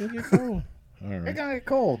cold. It can get cold. All right. It got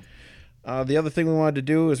cold. The other thing we wanted to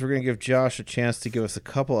do is we're going to give Josh a chance to give us a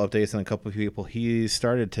couple updates on a couple of people he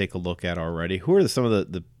started to take a look at already. Who are some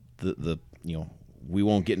of the we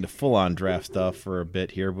won't get into full-on draft stuff for a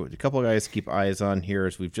bit here, but a couple of guys to keep eyes on here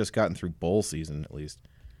as we've just gotten through bowl season at least.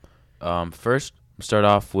 First, start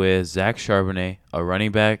off with Zach Charbonnet, a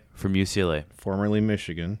running back from UCLA. Formerly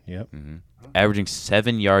Michigan, yep. Mm-hmm. Averaging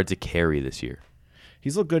 7 yards a carry this year.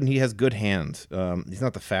 He's looked good, and he has good hands. He's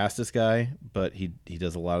not the fastest guy, but he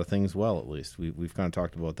does a lot of things well. At least we've kind of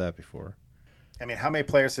talked about that before. I mean, how many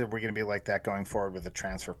players are we going to be like that going forward with the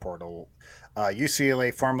transfer portal?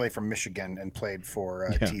 UCLA, formerly from Michigan, and played for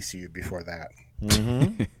TCU before that.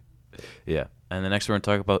 Mm-hmm. Yeah. And the next we're going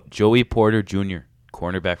to talk about Joey Porter Jr.,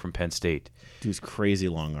 cornerback from Penn State. Dude's crazy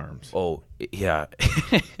long arms. Oh, yeah.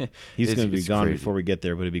 He's going to be gone crazy. before we get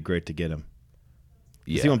there, but it'd be great to get him.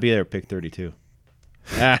 Yeah. He won't be there at pick 32.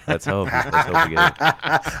 Let's hope. Let's hope we get it.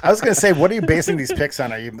 I was going to say, what are you basing these picks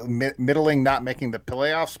on? Are you middling not making the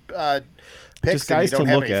playoffs picks? Just guys and you don't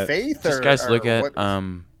to have look any at. faith? Just or, guys to look or at.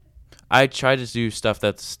 what- I try to do stuff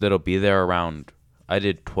that'll be there around. I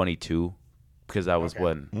did 22 because that was Okay.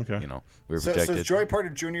 when Okay. we were So projected. is Joey Porter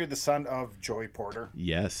Jr. the son of Joey Porter?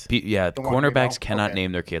 Yes. Yeah, The one we cornerbacks know? cannot Okay.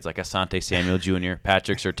 name their kids like Asante Samuel Jr.,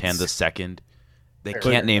 Patrick Surtain II. They Fair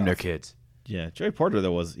can't name their enough. kids. Yeah. Joey Porter,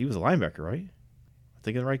 though, he was a linebacker, right?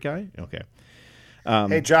 Thinking the right guy? Okay.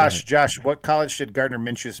 Hey, Josh, what college did Gardner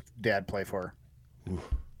Minshew's dad play for?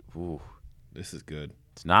 Ooh, This is good.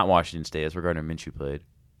 it's not Washington State. That's where Gardner Minshew played.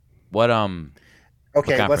 What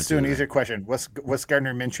Okay, conference let's do an is it? easier question. What's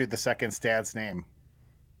Gardner Minshew II's dad's name?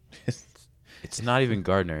 It's not even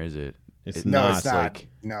Gardner, is it? It's No, not. it's not. like-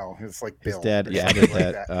 no, it's like His Bill. dad or added something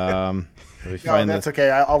like that. Let me No, find that's this. okay.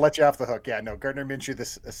 I'll let you off the hook. Yeah, no, Gardner Minshew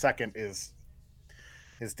II is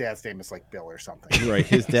his dad's name is like Bill or something. Right.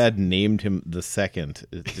 His dad named him the second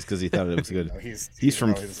just because he thought it was good. No, He's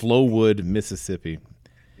from no, Flowood, Mississippi.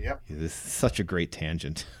 Yep, This is such a great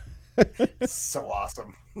tangent. so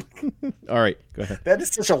awesome. All right. Go ahead. That is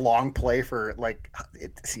such a long play for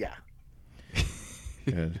yeah.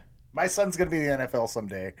 Good. My son's gonna be in the NFL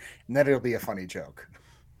someday, and then it'll be a funny joke.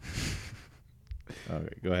 All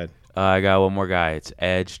right. Go ahead. I got one more guy. It's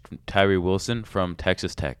Edge Tyree Wilson from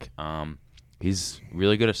Texas Tech. He's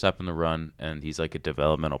really good at stopping the run, and he's like a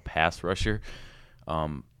developmental pass rusher.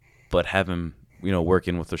 But have him,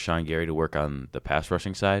 working with Rashawn Gary to work on the pass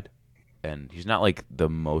rushing side. And he's not like the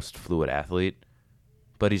most fluid athlete,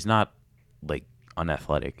 but he's not like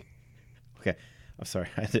unathletic. Okay. I'm sorry.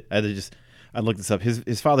 I looked this up.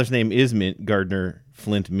 His father's name is Gardner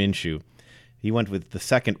Flint Minshew. He went with the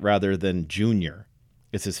second rather than Junior.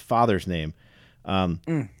 It's his father's name.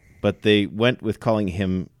 But they went with calling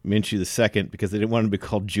him Minshew the second because they didn't want him to be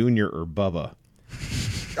called Junior or Bubba.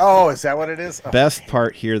 Oh, is that what it is? Oh, Best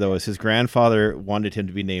part here, though, is his grandfather wanted him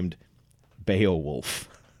to be named Beowulf.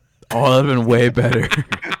 Oh, that would have been way better.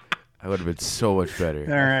 That would have been so much better.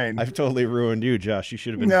 all right. I've totally ruined you, Josh. You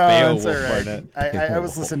should have been No, Beowulf, that's all right. Barnett. I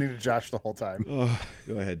was listening to Josh the whole time. Oh,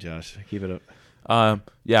 go ahead, Josh. Keep it up. I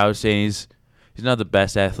was saying he's not the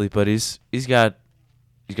best athlete, but he's got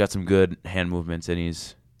some good hand movements, and he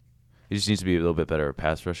just needs to be a little bit better at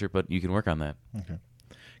pass rusher. But you can work on that.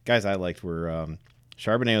 Guys I liked were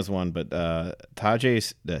Charbonnet was one, but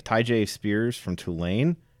Tyjae Spears from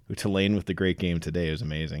Tulane, who Tulane with the great game today was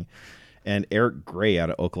amazing, and Eric Gray out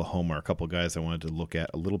of Oklahoma are a couple guys I wanted to look at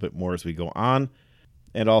a little bit more as we go on.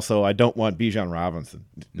 And also, I don't want Bijan Robinson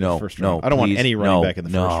in the first round. I don't want any running back in the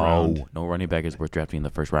first round. No running back is worth drafting in the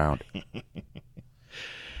first round.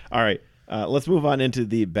 All right. Let's move on into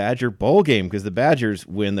the Badger Bowl game because the Badgers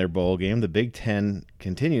win their bowl game. The Big Ten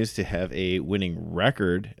continues to have a winning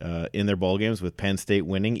record in their bowl games with Penn State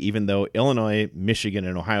winning, even though Illinois, Michigan,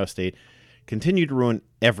 and Ohio State continue to ruin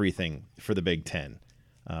everything for the Big Ten.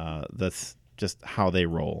 That's just how they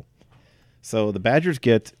roll. So the Badgers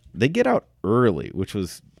get out early, which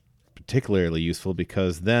was particularly useful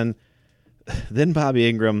because then Bobby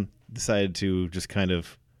Ingram decided to just kind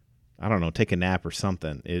of, I don't know, take a nap or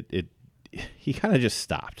something. He kind of just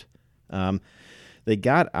stopped. They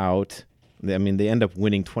got out. They end up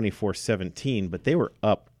winning 24-17, but they were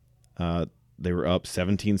up. They were up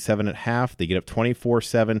 17-7 at half. They get up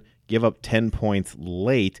 24-7, give up 10 points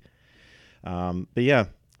late. But yeah,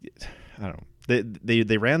 I don't know.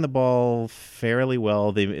 They ran the ball fairly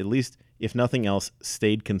well. They at least, if nothing else,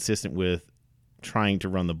 stayed consistent with trying to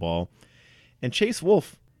run the ball. And Chase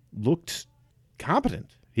Wolf looked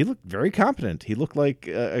competent. He looked very competent. He looked like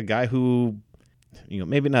a guy who,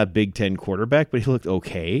 maybe not a Big Ten quarterback, but he looked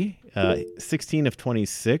okay. 16 of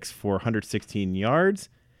 26 for 116 yards.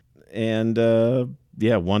 And,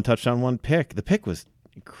 one touchdown, one pick. The pick was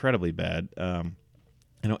incredibly bad.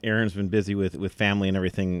 I know Aaron's been busy with family and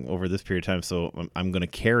everything over this period of time, so I'm going to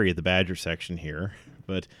carry the Badger section here.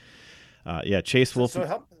 But, Chase Wolf.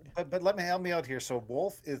 But let me help me out here. So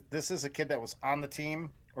Wolf is a kid that was on the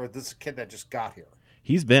team, or this is a kid that just got here?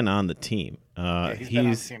 He's been on the team. He's been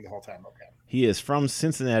on the team the whole time. Okay. He is from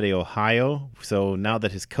Cincinnati, Ohio. So now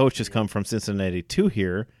that his coach has come from Cincinnati to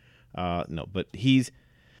here, but he's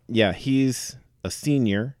a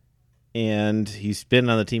senior, and he's been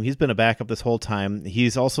on the team. He's been a backup this whole time.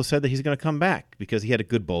 He's also said that he's going to come back because he had a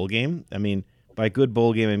good bowl game. I mean, by good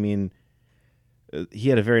bowl game, I mean he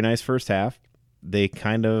had a very nice first half. They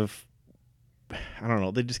kind of, I don't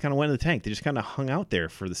know, they just kind of went in the tank. They just kind of hung out there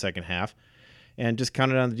for the second half and just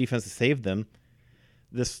counted on the defense to save them.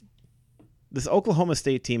 This Oklahoma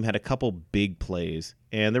State team had a couple big plays,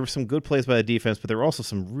 and there were some good plays by the defense, but there were also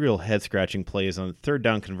some real head-scratching plays on third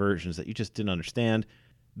down conversions that you just didn't understand.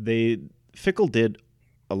 Fickell did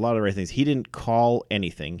a lot of the right things. He didn't call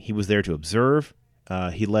anything. He was there to observe.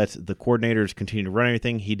 He let the coordinators continue to run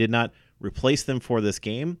everything. He did not replace them for this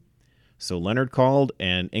game. So Leonard called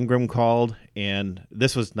and Ingram called, and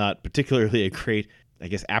this was not particularly a great, I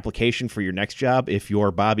guess, application for your next job if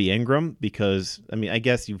you're Bobby Ingram, because, I mean, I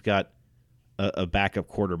guess you've got a backup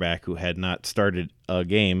quarterback who had not started a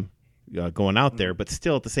game going out there, but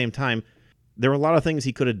still at the same time, there were a lot of things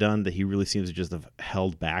he could have done that he really seems to just have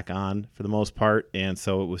held back on for the most part, and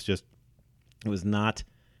so it was not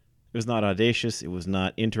audacious, it was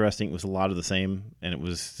not interesting, it was a lot of the same, and it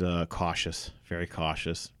was cautious, very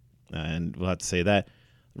cautious, and we'll have to say that.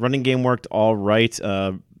 The running game worked all right.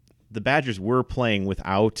 The Badgers were playing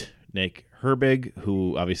without Nick Herbig,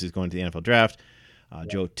 who obviously is going to the NFL draft.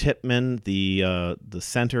 Joe Tippmann, the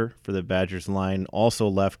center for the Badgers line, also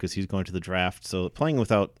left because he's going to the draft. So playing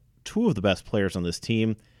without two of the best players on this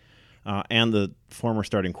team and the former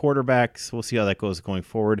starting quarterbacks. We'll see how that goes going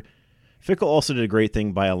forward. Fickell also did a great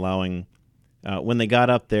thing by allowing, when they got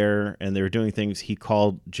up there and they were doing things, he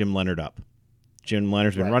called Jim Leonard up. Jim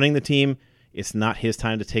Leonard's been running the team. It's not his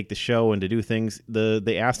time to take the show and to do things.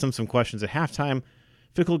 They asked him some questions at halftime.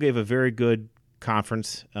 Fickell gave a very good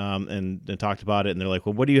conference and talked about it, and they're like,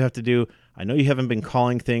 well, what do you have to do? I know you haven't been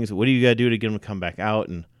calling things. What do you got to do to get him to come back out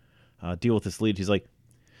and deal with this lead? He's like,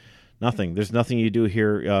 nothing. There's nothing you do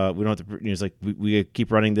here. We don't have to. He's like, we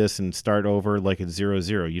keep running this and start over like it's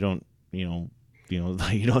 0-0. You don't,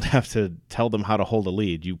 you don't have to tell them how to hold a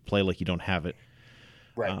lead. You play like you don't have it.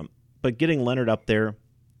 Right. But getting Leonard up there,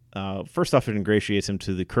 first off, it ingratiates him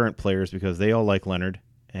to the current players because they all like Leonard,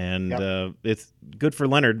 and it's good for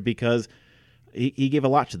Leonard because he gave a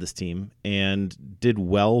lot to this team and did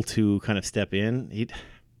well to kind of step in.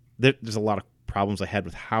 There's a lot of problems I had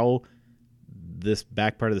with how this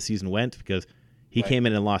back part of the season went because he came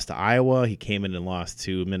in and lost to Iowa. He came in and lost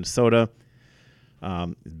to Minnesota.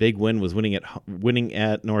 Big win was winning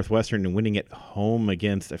at Northwestern and winning at home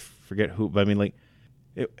against, I forget who, but I mean,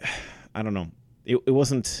 I don't know. It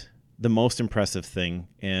wasn't the most impressive thing.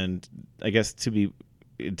 And I guess to be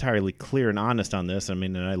entirely clear and honest on this, I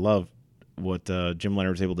mean, and I love what Jim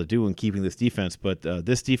Leonard was able to do in keeping this defense, but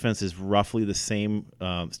this defense is roughly the same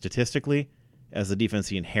statistically as the defense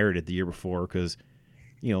he inherited the year before because,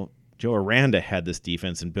 Joe Aranda had this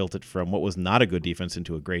defense and built it from what was not a good defense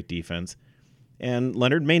into a great defense, and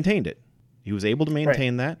Leonard maintained it. He was able to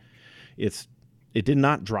maintain that. It did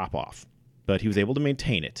not drop off, but he was able to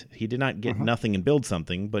maintain it. He did not get nothing and build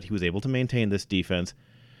something, but he was able to maintain this defense.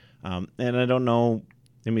 And I don't know,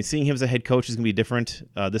 I mean, seeing him as a head coach is going to be different.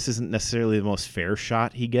 This isn't necessarily the most fair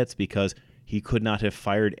shot he gets because he could not have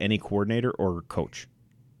fired any coordinator or coach.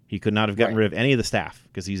 He could not have gotten rid of any of the staff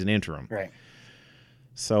because he's an interim. Right.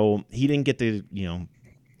 So he didn't get to, if you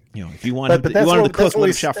wanted, you wanted the cook, let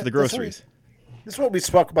him shop for the groceries. This is what we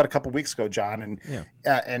spoke about a couple weeks ago, John,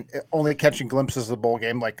 and only catching glimpses of the bowl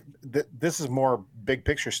game. Like this is more big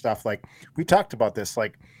picture stuff. Like we talked about this.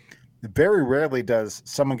 Like very rarely does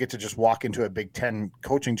someone get to just walk into a Big Ten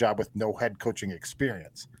coaching job with no head coaching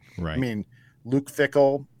experience. Right. I mean, Luke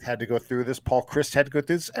Fickell had to go through this. Paul Chryst had to go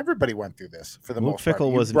through this. Everybody went through this for the most part. Luke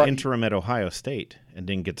Fickell was an interim at Ohio State and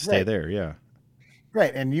didn't get to stay there. Yeah.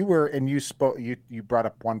 Right, and you brought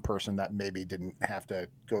up one person that maybe didn't have to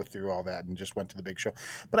go through all that and just went to the big show.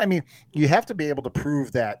 But I mean, you have to be able to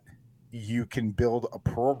prove that you can build a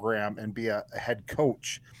program and be a head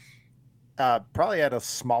coach, probably at a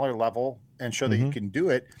smaller level, and show that you can do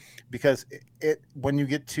it. Because when you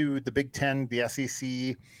get to the Big Ten, the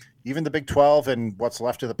SEC, even the Big 12, and what's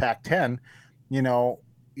left of the Pac-10,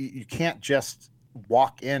 you can't just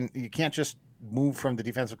walk in. You can't just move from the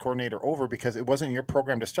defensive coordinator over because it wasn't your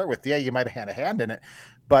program to start with. Yeah, you might have had a hand in it,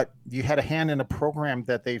 but you had a hand in a program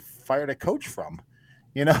that they fired a coach from,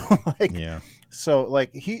 So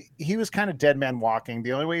like he was kind of dead man walking.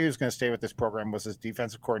 The only way he was going to stay with this program was as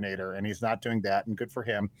defensive coordinator, and he's not doing that, and good for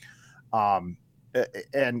him.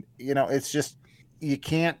 And it's just, you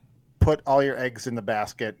can't put all your eggs in the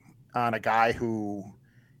basket on a guy who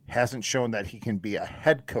hasn't shown that he can be a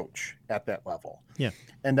head coach at that level. Yeah.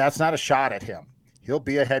 And that's not a shot at him. He'll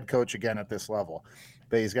be a head coach again at this level.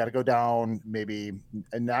 but he's got to go down maybe,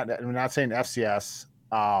 and I'm not saying FCS,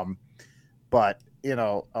 but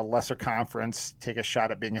a lesser conference, take a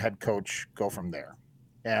shot at being a head coach, go from there.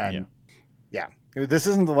 And this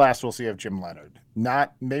isn't the last we'll see of Jim Leonhard.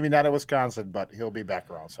 Maybe not at Wisconsin, but he'll be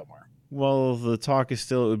back around somewhere. Well, the talk is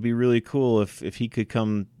still, it would be really cool if he could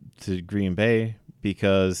come to Green Bay,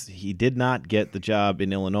 because he did not get the job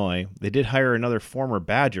in Illinois. They did hire another former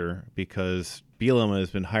Badger, because Bielema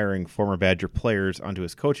has been hiring former Badger players onto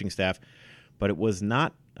his coaching staff, but it was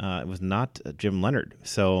not Jim Leonhard.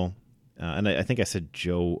 So, and I think I said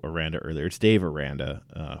Joe Aranda earlier. It's Dave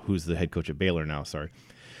Aranda, who's the head coach at Baylor now. Sorry,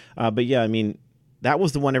 but yeah, I mean, that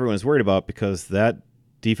was the one everyone was worried about, because that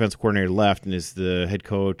defense coordinator left and is the head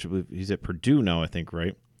coach. He's at Purdue now, I think,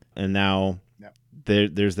 right? And now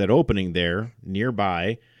there's that opening there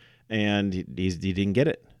nearby, and he didn't get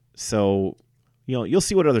it. So, you'll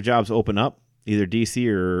see what other jobs open up, either DC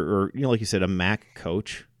or like you said, a MAC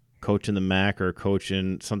coach in the MAC, or coach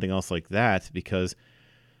in something else like that, because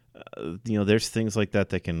there's things like that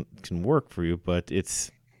can work for you. But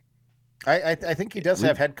it's I think he does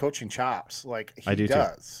have head coaching chops. Like he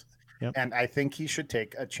does. Yep. And I think he should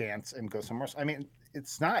take a chance and go somewhere else. I mean,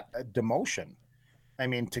 it's not a demotion. I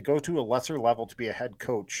mean, to go to a lesser level to be a head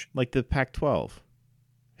coach. Like the Pac-12.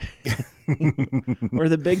 Or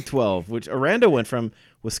the Big 12, which Aranda went from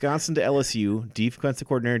Wisconsin to LSU, defensive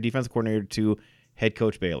coordinator to head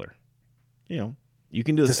coach Baylor. You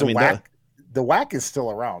can do this. The WAC is still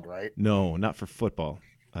around, right? No, not for football.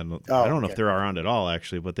 I don't know if they're around at all,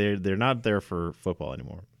 actually, but they're not there for football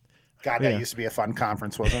anymore. God, that used to be a fun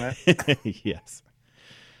conference, wasn't it? Yes.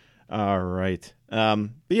 All right. But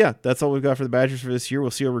yeah, that's all we've got for the Badgers for this year. We'll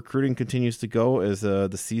see how recruiting continues to go as the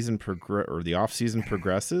season or the off season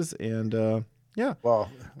progresses. And yeah. Well,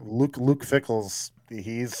 Luke Fickles,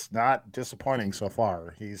 he's not disappointing so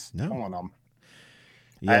far. He's pulling them.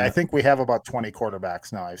 Yeah. I think we have about 20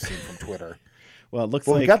 quarterbacks now I've seen from Twitter. Well, it looks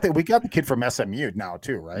like we got the kid from SMU now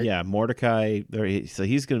too, right? Yeah, Mordecai. So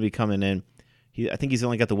he's going to be coming in. I think he's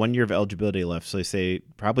only got the 1 year of eligibility left. So they say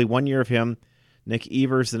probably 1 year of him, Nick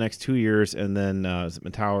Evers the next 2 years, and then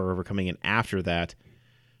Matower coming in after that.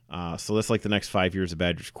 So that's like the next 5 years of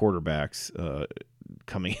Badgers quarterbacks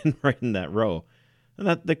coming in right in that row. And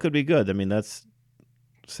that could be good. I mean, that's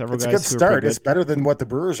several guys. It's a good start. It's better than what the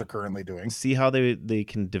Brewers are currently doing. See how they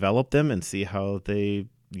can develop them and see how they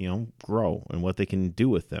grow and what they can do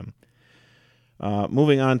with them.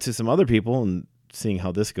 Moving on to some other people and seeing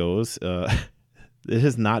how this goes. It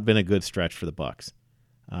has not been a good stretch for the Bucks.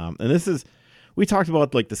 And we talked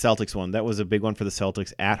about like the Celtics one. That was a big one for the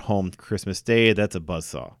Celtics at home Christmas Day. That's a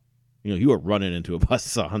buzzsaw. You are running into a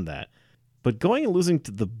buzzsaw on that. But going and losing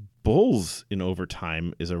to the Bulls in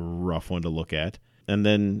overtime is a rough one to look at. And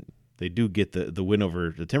then they do get the win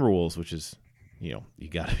over the Timberwolves, which is, you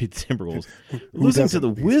got to beat the Timberwolves. Losing to the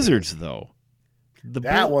Wizards, though.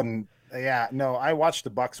 One, yeah, no, I watched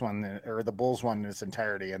the Bucks one or the Bulls one in its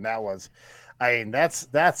entirety, and that's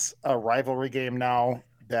a rivalry game now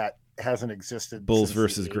that hasn't existed. Bulls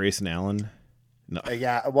versus Grayson Allen. No.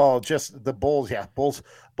 Yeah, well, just the Bulls. Yeah, Bulls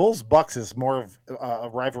Bucks is more of a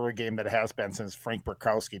rivalry game that it has been since Frank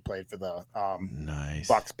Burkowski played for the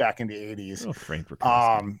Bucks back in the 80s. Oh, Frank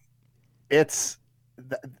Burkowski. It's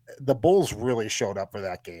the Bulls really showed up for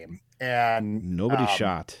that game, and nobody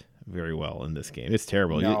shot very well in this game. It's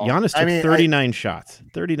terrible. No, Giannis took 39 shots.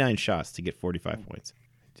 39 shots to get 45 points.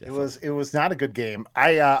 It was not a good game.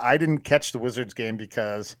 I didn't catch the Wizards game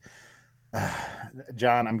because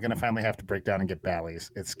John, I'm going to finally have to break down and get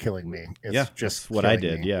Bally's. It's killing me. It's just what I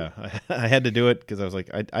did. Me. Yeah. I had to do it because I was like,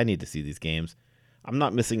 I need to see these games. I'm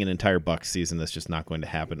not missing an entire Bucks season. That's just not going to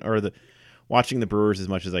happen. Or watching the Brewers as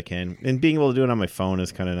much as I can. And being able to do it on my phone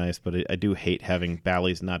is kind of nice, but I do hate having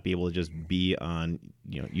Bally's not be able to just be on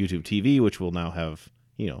YouTube TV, which will now have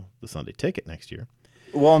the Sunday Ticket next year.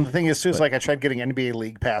 Well, and the thing is, too, is like I tried getting NBA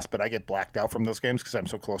League Pass, but I get blacked out from those games because I'm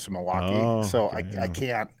so close to Milwaukee. I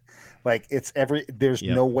can't. Like there's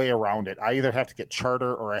no way around it. I either have to get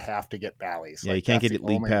Charter or I have to get Bally's. Yeah, you can't get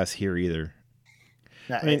League Pass here either.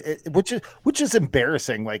 Which is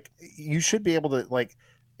embarrassing. Like you should be able to like.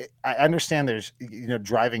 I understand there's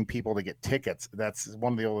driving people to get tickets. That's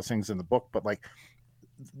one of the oldest things in the book. But like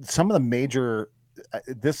some of the major,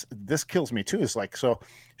 this kills me too. Is like so.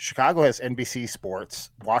 Chicago has NBC Sports.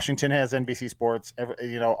 Washington has NBC Sports.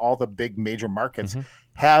 All the big major markets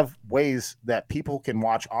have ways that people can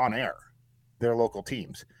watch on air their local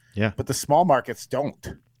teams. Yeah. But the small markets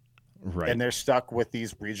don't. Right. And they're stuck with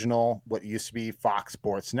these regional, what used to be Fox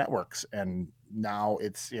Sports networks. And now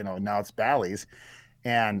it's, now it's Bally's.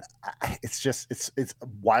 And it's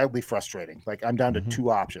wildly frustrating. Like I'm down to two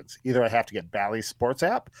options. Either I have to get Bally's Sports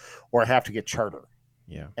app or I have to get Charter.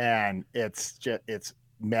 Yeah. And it's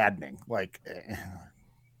maddening. Like,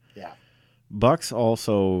 yeah. Bucks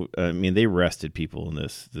also, I mean, they rested people in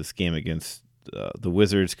this game against the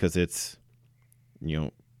Wizards because it's,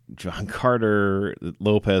 John Carter,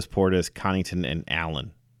 Lopez, Portis, Connaughton, and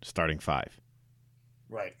Allen starting five.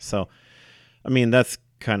 Right. So, I mean, that's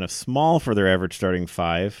kind of small for their average starting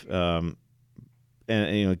five, and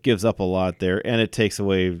it gives up a lot there, and it takes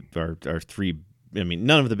away our three. I mean,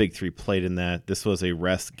 none of the big three played in that. This was a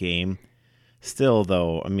rest game. Still,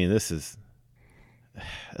 though, I mean, it's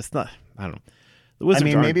not. I don't know. The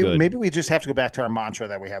Wizards aren't good. Maybe we just have to go back to our mantra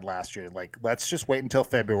that we had last year. Like, let's just wait until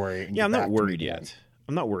February. And I'm not worried yet.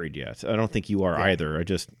 I'm not worried yet. I don't think you are either.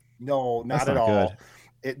 No, not at all.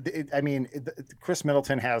 Good. Chris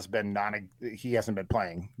Middleton has been he hasn't been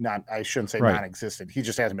playing. I shouldn't say non-existent. He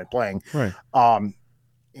just hasn't been playing. Right.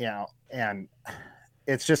 And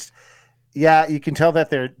it's just, you can tell that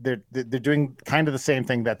they're doing kind of the same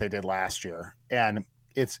thing that they did last year. And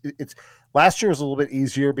it's last year was a little bit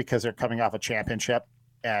easier because they're coming off a championship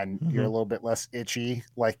and you're a little bit less itchy.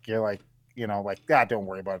 Like you're like, don't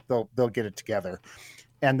worry about it. They'll get it together.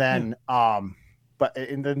 And then, But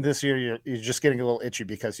then this year you're just getting a little itchy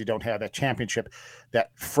because you don't have that championship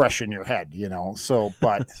that fresh in your head, So,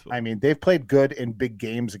 but I mean, they've played good in big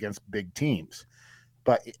games against big teams.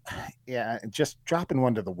 But just dropping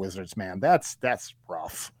one to the Wizards, man, that's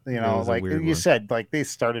rough. Like you said, like they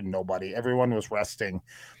started nobody. Everyone was resting.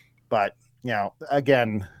 But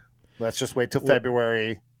again, let's just wait till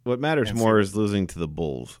February. What matters more is losing to the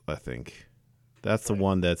Bulls. I think that's the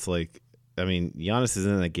one that's like. I mean, Giannis is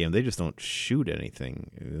in that game. They just don't shoot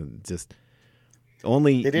anything. Just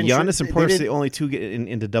only Giannis and Portis, the only two get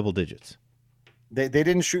into double digits. They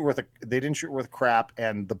didn't shoot worth crap,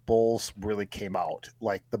 and the Bulls really came out.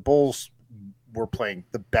 Like the Bulls were playing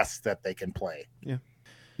the best that they can play. Yeah.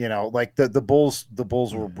 Like the Bulls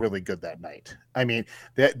were really good that night. I mean,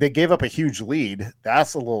 they gave up a huge lead.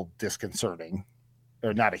 That's a little disconcerting,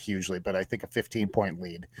 or not a huge lead, but I think a 15-point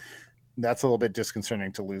lead. That's a little bit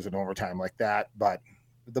disconcerting to lose in overtime like that, but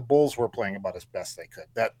the Bulls were playing about as best they could.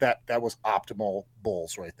 That was optimal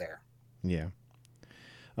Bulls right there. Yeah.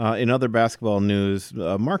 In other basketball news,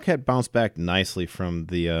 Marquette bounced back nicely from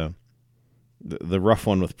the rough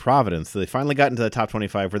one with Providence. They finally got into the top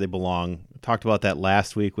 25 where they belong. Talked about that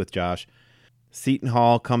last week with Josh. Seton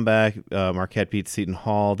Hall comeback. Marquette beat Seton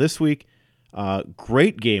Hall this week.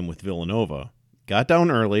 Great game with Villanova. Got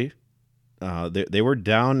down early. They were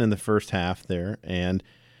down in the first half there and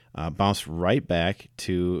bounced right back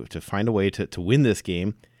to find a way to win this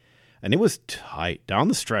game. And it was tight. Down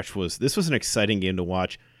the stretch this was an exciting game to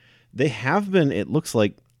watch. They have been, it looks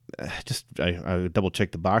like, I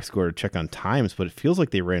double-checked the box score to check on times, but it feels like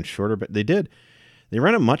they ran shorter. But they did. They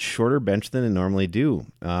ran a much shorter bench than they normally do.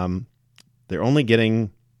 They're only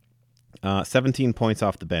getting 17 points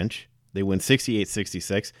off the bench. They win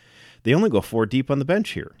 68-66. They only go 4 deep on the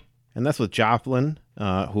bench here. And that's with Joplin,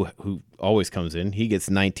 who always comes in. He gets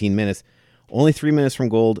 19 minutes, only 3 minutes from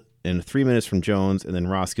Gold and 3 minutes from Jones, and then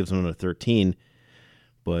Ross gives him another 13.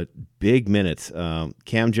 But big minutes.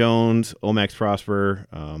 Cam Jones, Omax Prosper,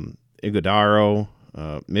 Iguodaro,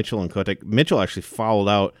 Mitchell, and Kotek. Mitchell actually fouled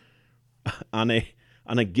out on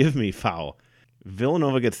a give me foul.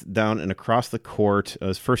 Villanova gets down and across the court.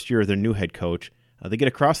 His first year of their new head coach. They get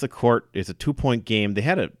across the court. It's a 2-point game. They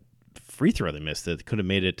had a free throw they missed that could have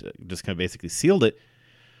made it, just kind of basically sealed it.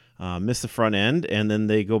 Missed the front end, and then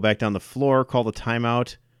they go back down the floor, call the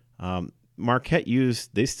timeout. Marquette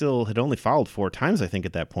they still had only fouled 4 times, I think,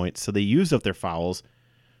 at that point, so they used up their fouls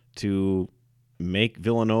to make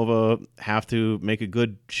Villanova have to make a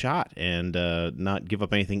good shot and not give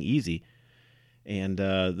up anything easy, and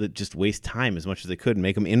just waste time as much as they could and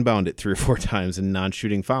make them inbound it 3 or 4 times in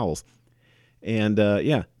non-shooting fouls. And,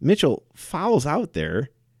 Mitchell fouls out there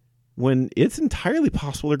when it's entirely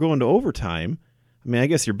possible they're going to overtime. I mean, I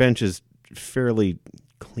guess your bench is fairly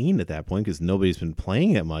clean at that point because nobody's been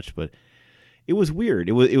playing that much, but it was weird.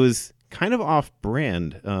 It was kind of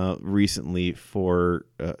off-brand recently for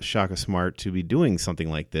Shaka Smart to be doing something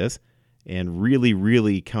like this and really,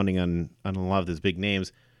 really counting on a lot of those big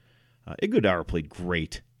names. Iguodaro played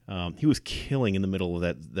great. He was killing in the middle of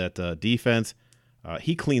that defense.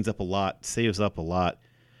 He cleans up a lot, saves up a lot.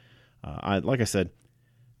 Like I said,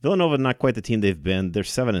 Villanova not quite the team they've been. They're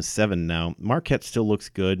 7-7 now. Marquette still looks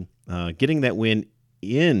good. Getting that win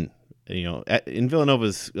in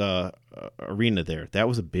Villanova's arena there, that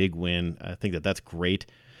was a big win. I think that's great.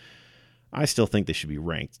 I still think they should be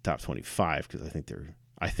ranked top 25 because I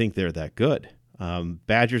think they're that good.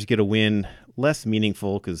 Badgers get a win, less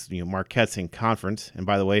meaningful because Marquette's in conference. And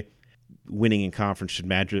by the way, winning in conference should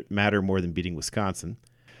matter more than beating Wisconsin.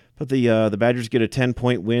 But the Badgers get a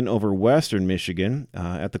 10-point win over Western Michigan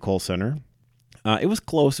at the Kohl Center. It was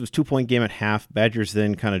close. It was a 2-point game at half. Badgers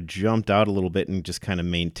then kind of jumped out a little bit and just kind of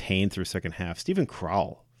maintained through second half. Stephen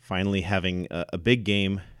Crowell finally having a big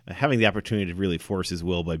game, having the opportunity to really force his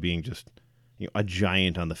will by being just a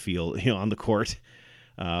giant on the field, on the court,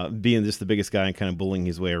 being just the biggest guy and kind of bullying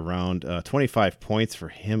his way around. 25 points for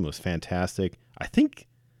him was fantastic. I think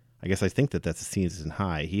that that's a season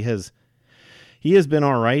high. He has been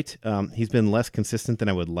all right. He's been less consistent than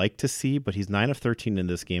I would like to see, but he's 9 of 13 in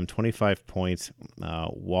this game, 25 points.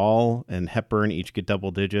 Wall and Hepburn each get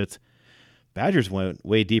double digits. Badgers went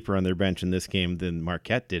way deeper on their bench in this game than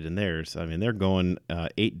Marquette did in theirs. I mean, they're going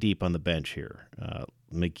 8 deep on the bench here.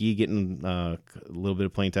 McGee getting a little bit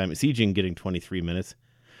of playing time. Sejin getting 23 minutes.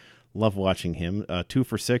 Love watching him. 2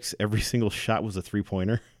 for 6. Every single shot was a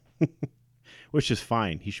three-pointer, which is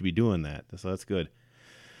fine. He should be doing that, so that's good.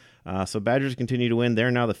 So Badgers continue to win.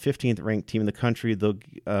 They're now the 15th ranked team in the country.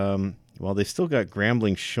 They still got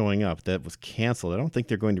Grambling showing up. That was canceled. I don't think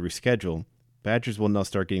they're going to reschedule. Badgers will now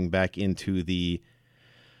start getting back into the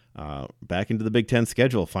Big Ten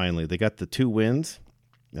schedule. Finally, they got the 2 wins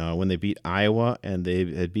when they beat Iowa and they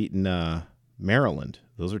had beaten Maryland.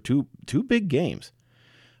 Those are two big games.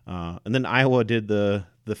 And then Iowa did the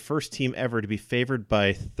first team ever to be favored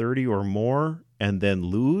by 30 or more and then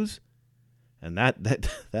lose. And that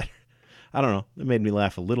I don't know. It made me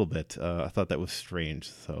laugh a little bit. I thought that was strange.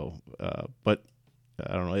 So, but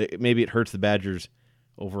I don't know. Maybe it hurts the Badgers'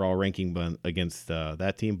 overall ranking against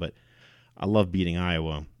that team. But I love beating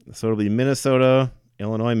Iowa. So it'll be Minnesota,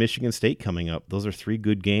 Illinois, Michigan State coming up. Those are 3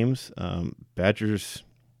 good games. Badgers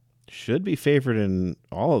should be favored in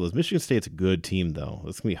all of those. Michigan State's a good team, though.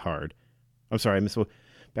 It's gonna be hard. I'm sorry,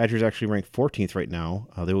 Badgers actually ranked 14th right now.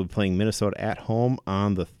 They will be playing Minnesota at home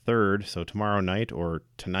on the 3rd, so tomorrow night, or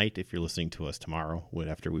tonight if you're listening to us tomorrow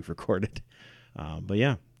after we've recorded. But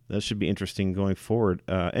yeah, that should be interesting going forward.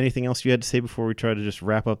 Anything else you had to say before we try to just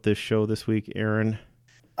wrap up this show this week, Aaron?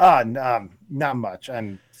 Not much.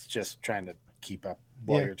 I'm just trying to keep up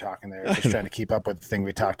while you're talking there. Just trying to keep up with the thing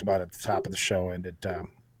we talked about at the top of the show, and it's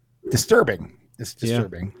disturbing. It's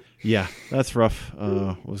disturbing. Yeah, that's rough.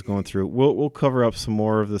 Was going through. We'll cover up some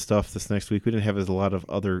more of the stuff this next week. We didn't have a lot of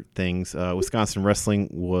other things. Wisconsin Wrestling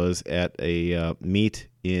was at a meet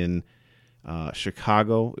in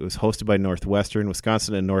Chicago. It was hosted by Northwestern.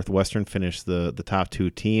 Wisconsin and Northwestern finished the top 2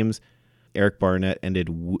 teams. Eric Barnett ended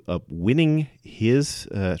up winning his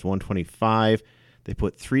at 125. They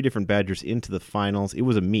put 3 different Badgers into the finals. It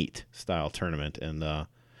was a meet-style tournament, and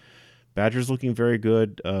Badgers looking very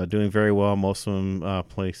good, doing very well. Most of them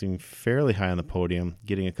placing fairly high on the podium.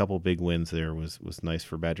 Getting a couple big wins there was nice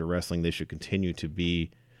for Badger Wrestling. They should continue to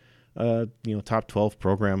be top 12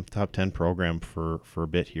 program, top 10 program for a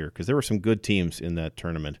bit here, because there were some good teams in that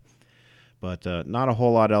tournament. But not a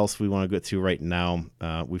whole lot else we want to get to right now.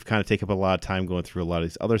 We've kind of taken up a lot of time going through a lot of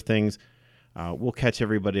these other things. We'll catch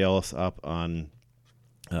everybody else up on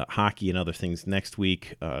hockey and other things next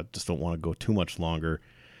week. Just don't want to go too much longer.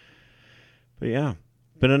 But yeah,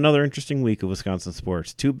 been another interesting week of Wisconsin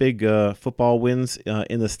sports. 2 big football wins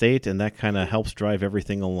in the state, and that kind of helps drive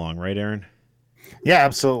everything along, right, Aaron? Yeah,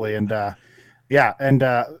 absolutely. And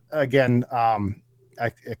again, I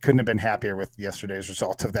couldn't have been happier with yesterday's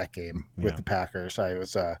result of that game with the Packers. I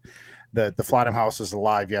was the Flottam House was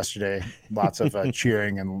alive yesterday. Lots of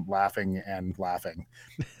cheering and laughing.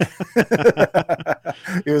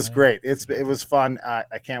 It was great. It was fun.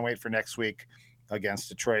 I can't wait for next week against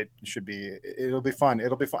Detroit. It'll be fun.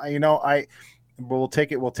 We'll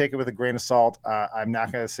take it with a grain of salt. I'm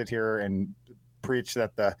not going to sit here and preach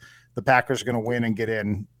that the Packers are going to win and get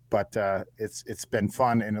in, but it's been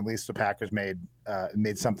fun, and at least the Packers made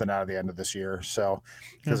something out of the end of this year. So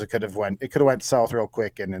because it could have went south real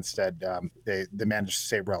quick, and instead they managed to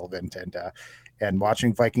stay relevant. And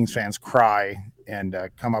watching Vikings fans cry and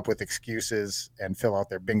come up with excuses and fill out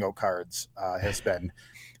their bingo cards has been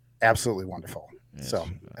absolutely wonderful. Yes. So,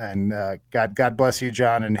 and God bless you,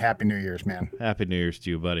 John, and Happy New Year's, man. Happy New Year's to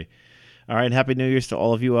you, buddy. All right, Happy New Year's to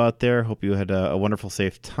all of you out there. Hope you had a wonderful,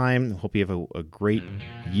 safe time. Hope you have a great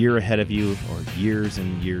year ahead of you, or years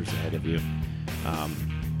and years ahead of you.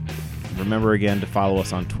 Remember again to follow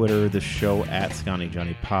us on Twitter, the show at Scotty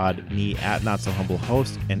Johnny Pod, me at Not So Humble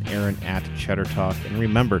Host, and Aaron at Cheddar Talk. And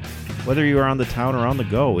remember, whether you are on the town or on the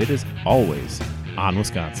go, it is always on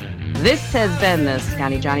Wisconsin. This has been the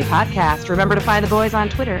Scotty Johnny Podcast. Remember to find the boys on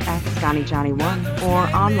Twitter at ScottyJohnny1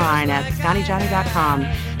 or online at ScottyJohnny.com.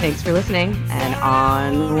 Thanks for listening, and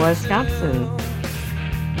on Wisconsin.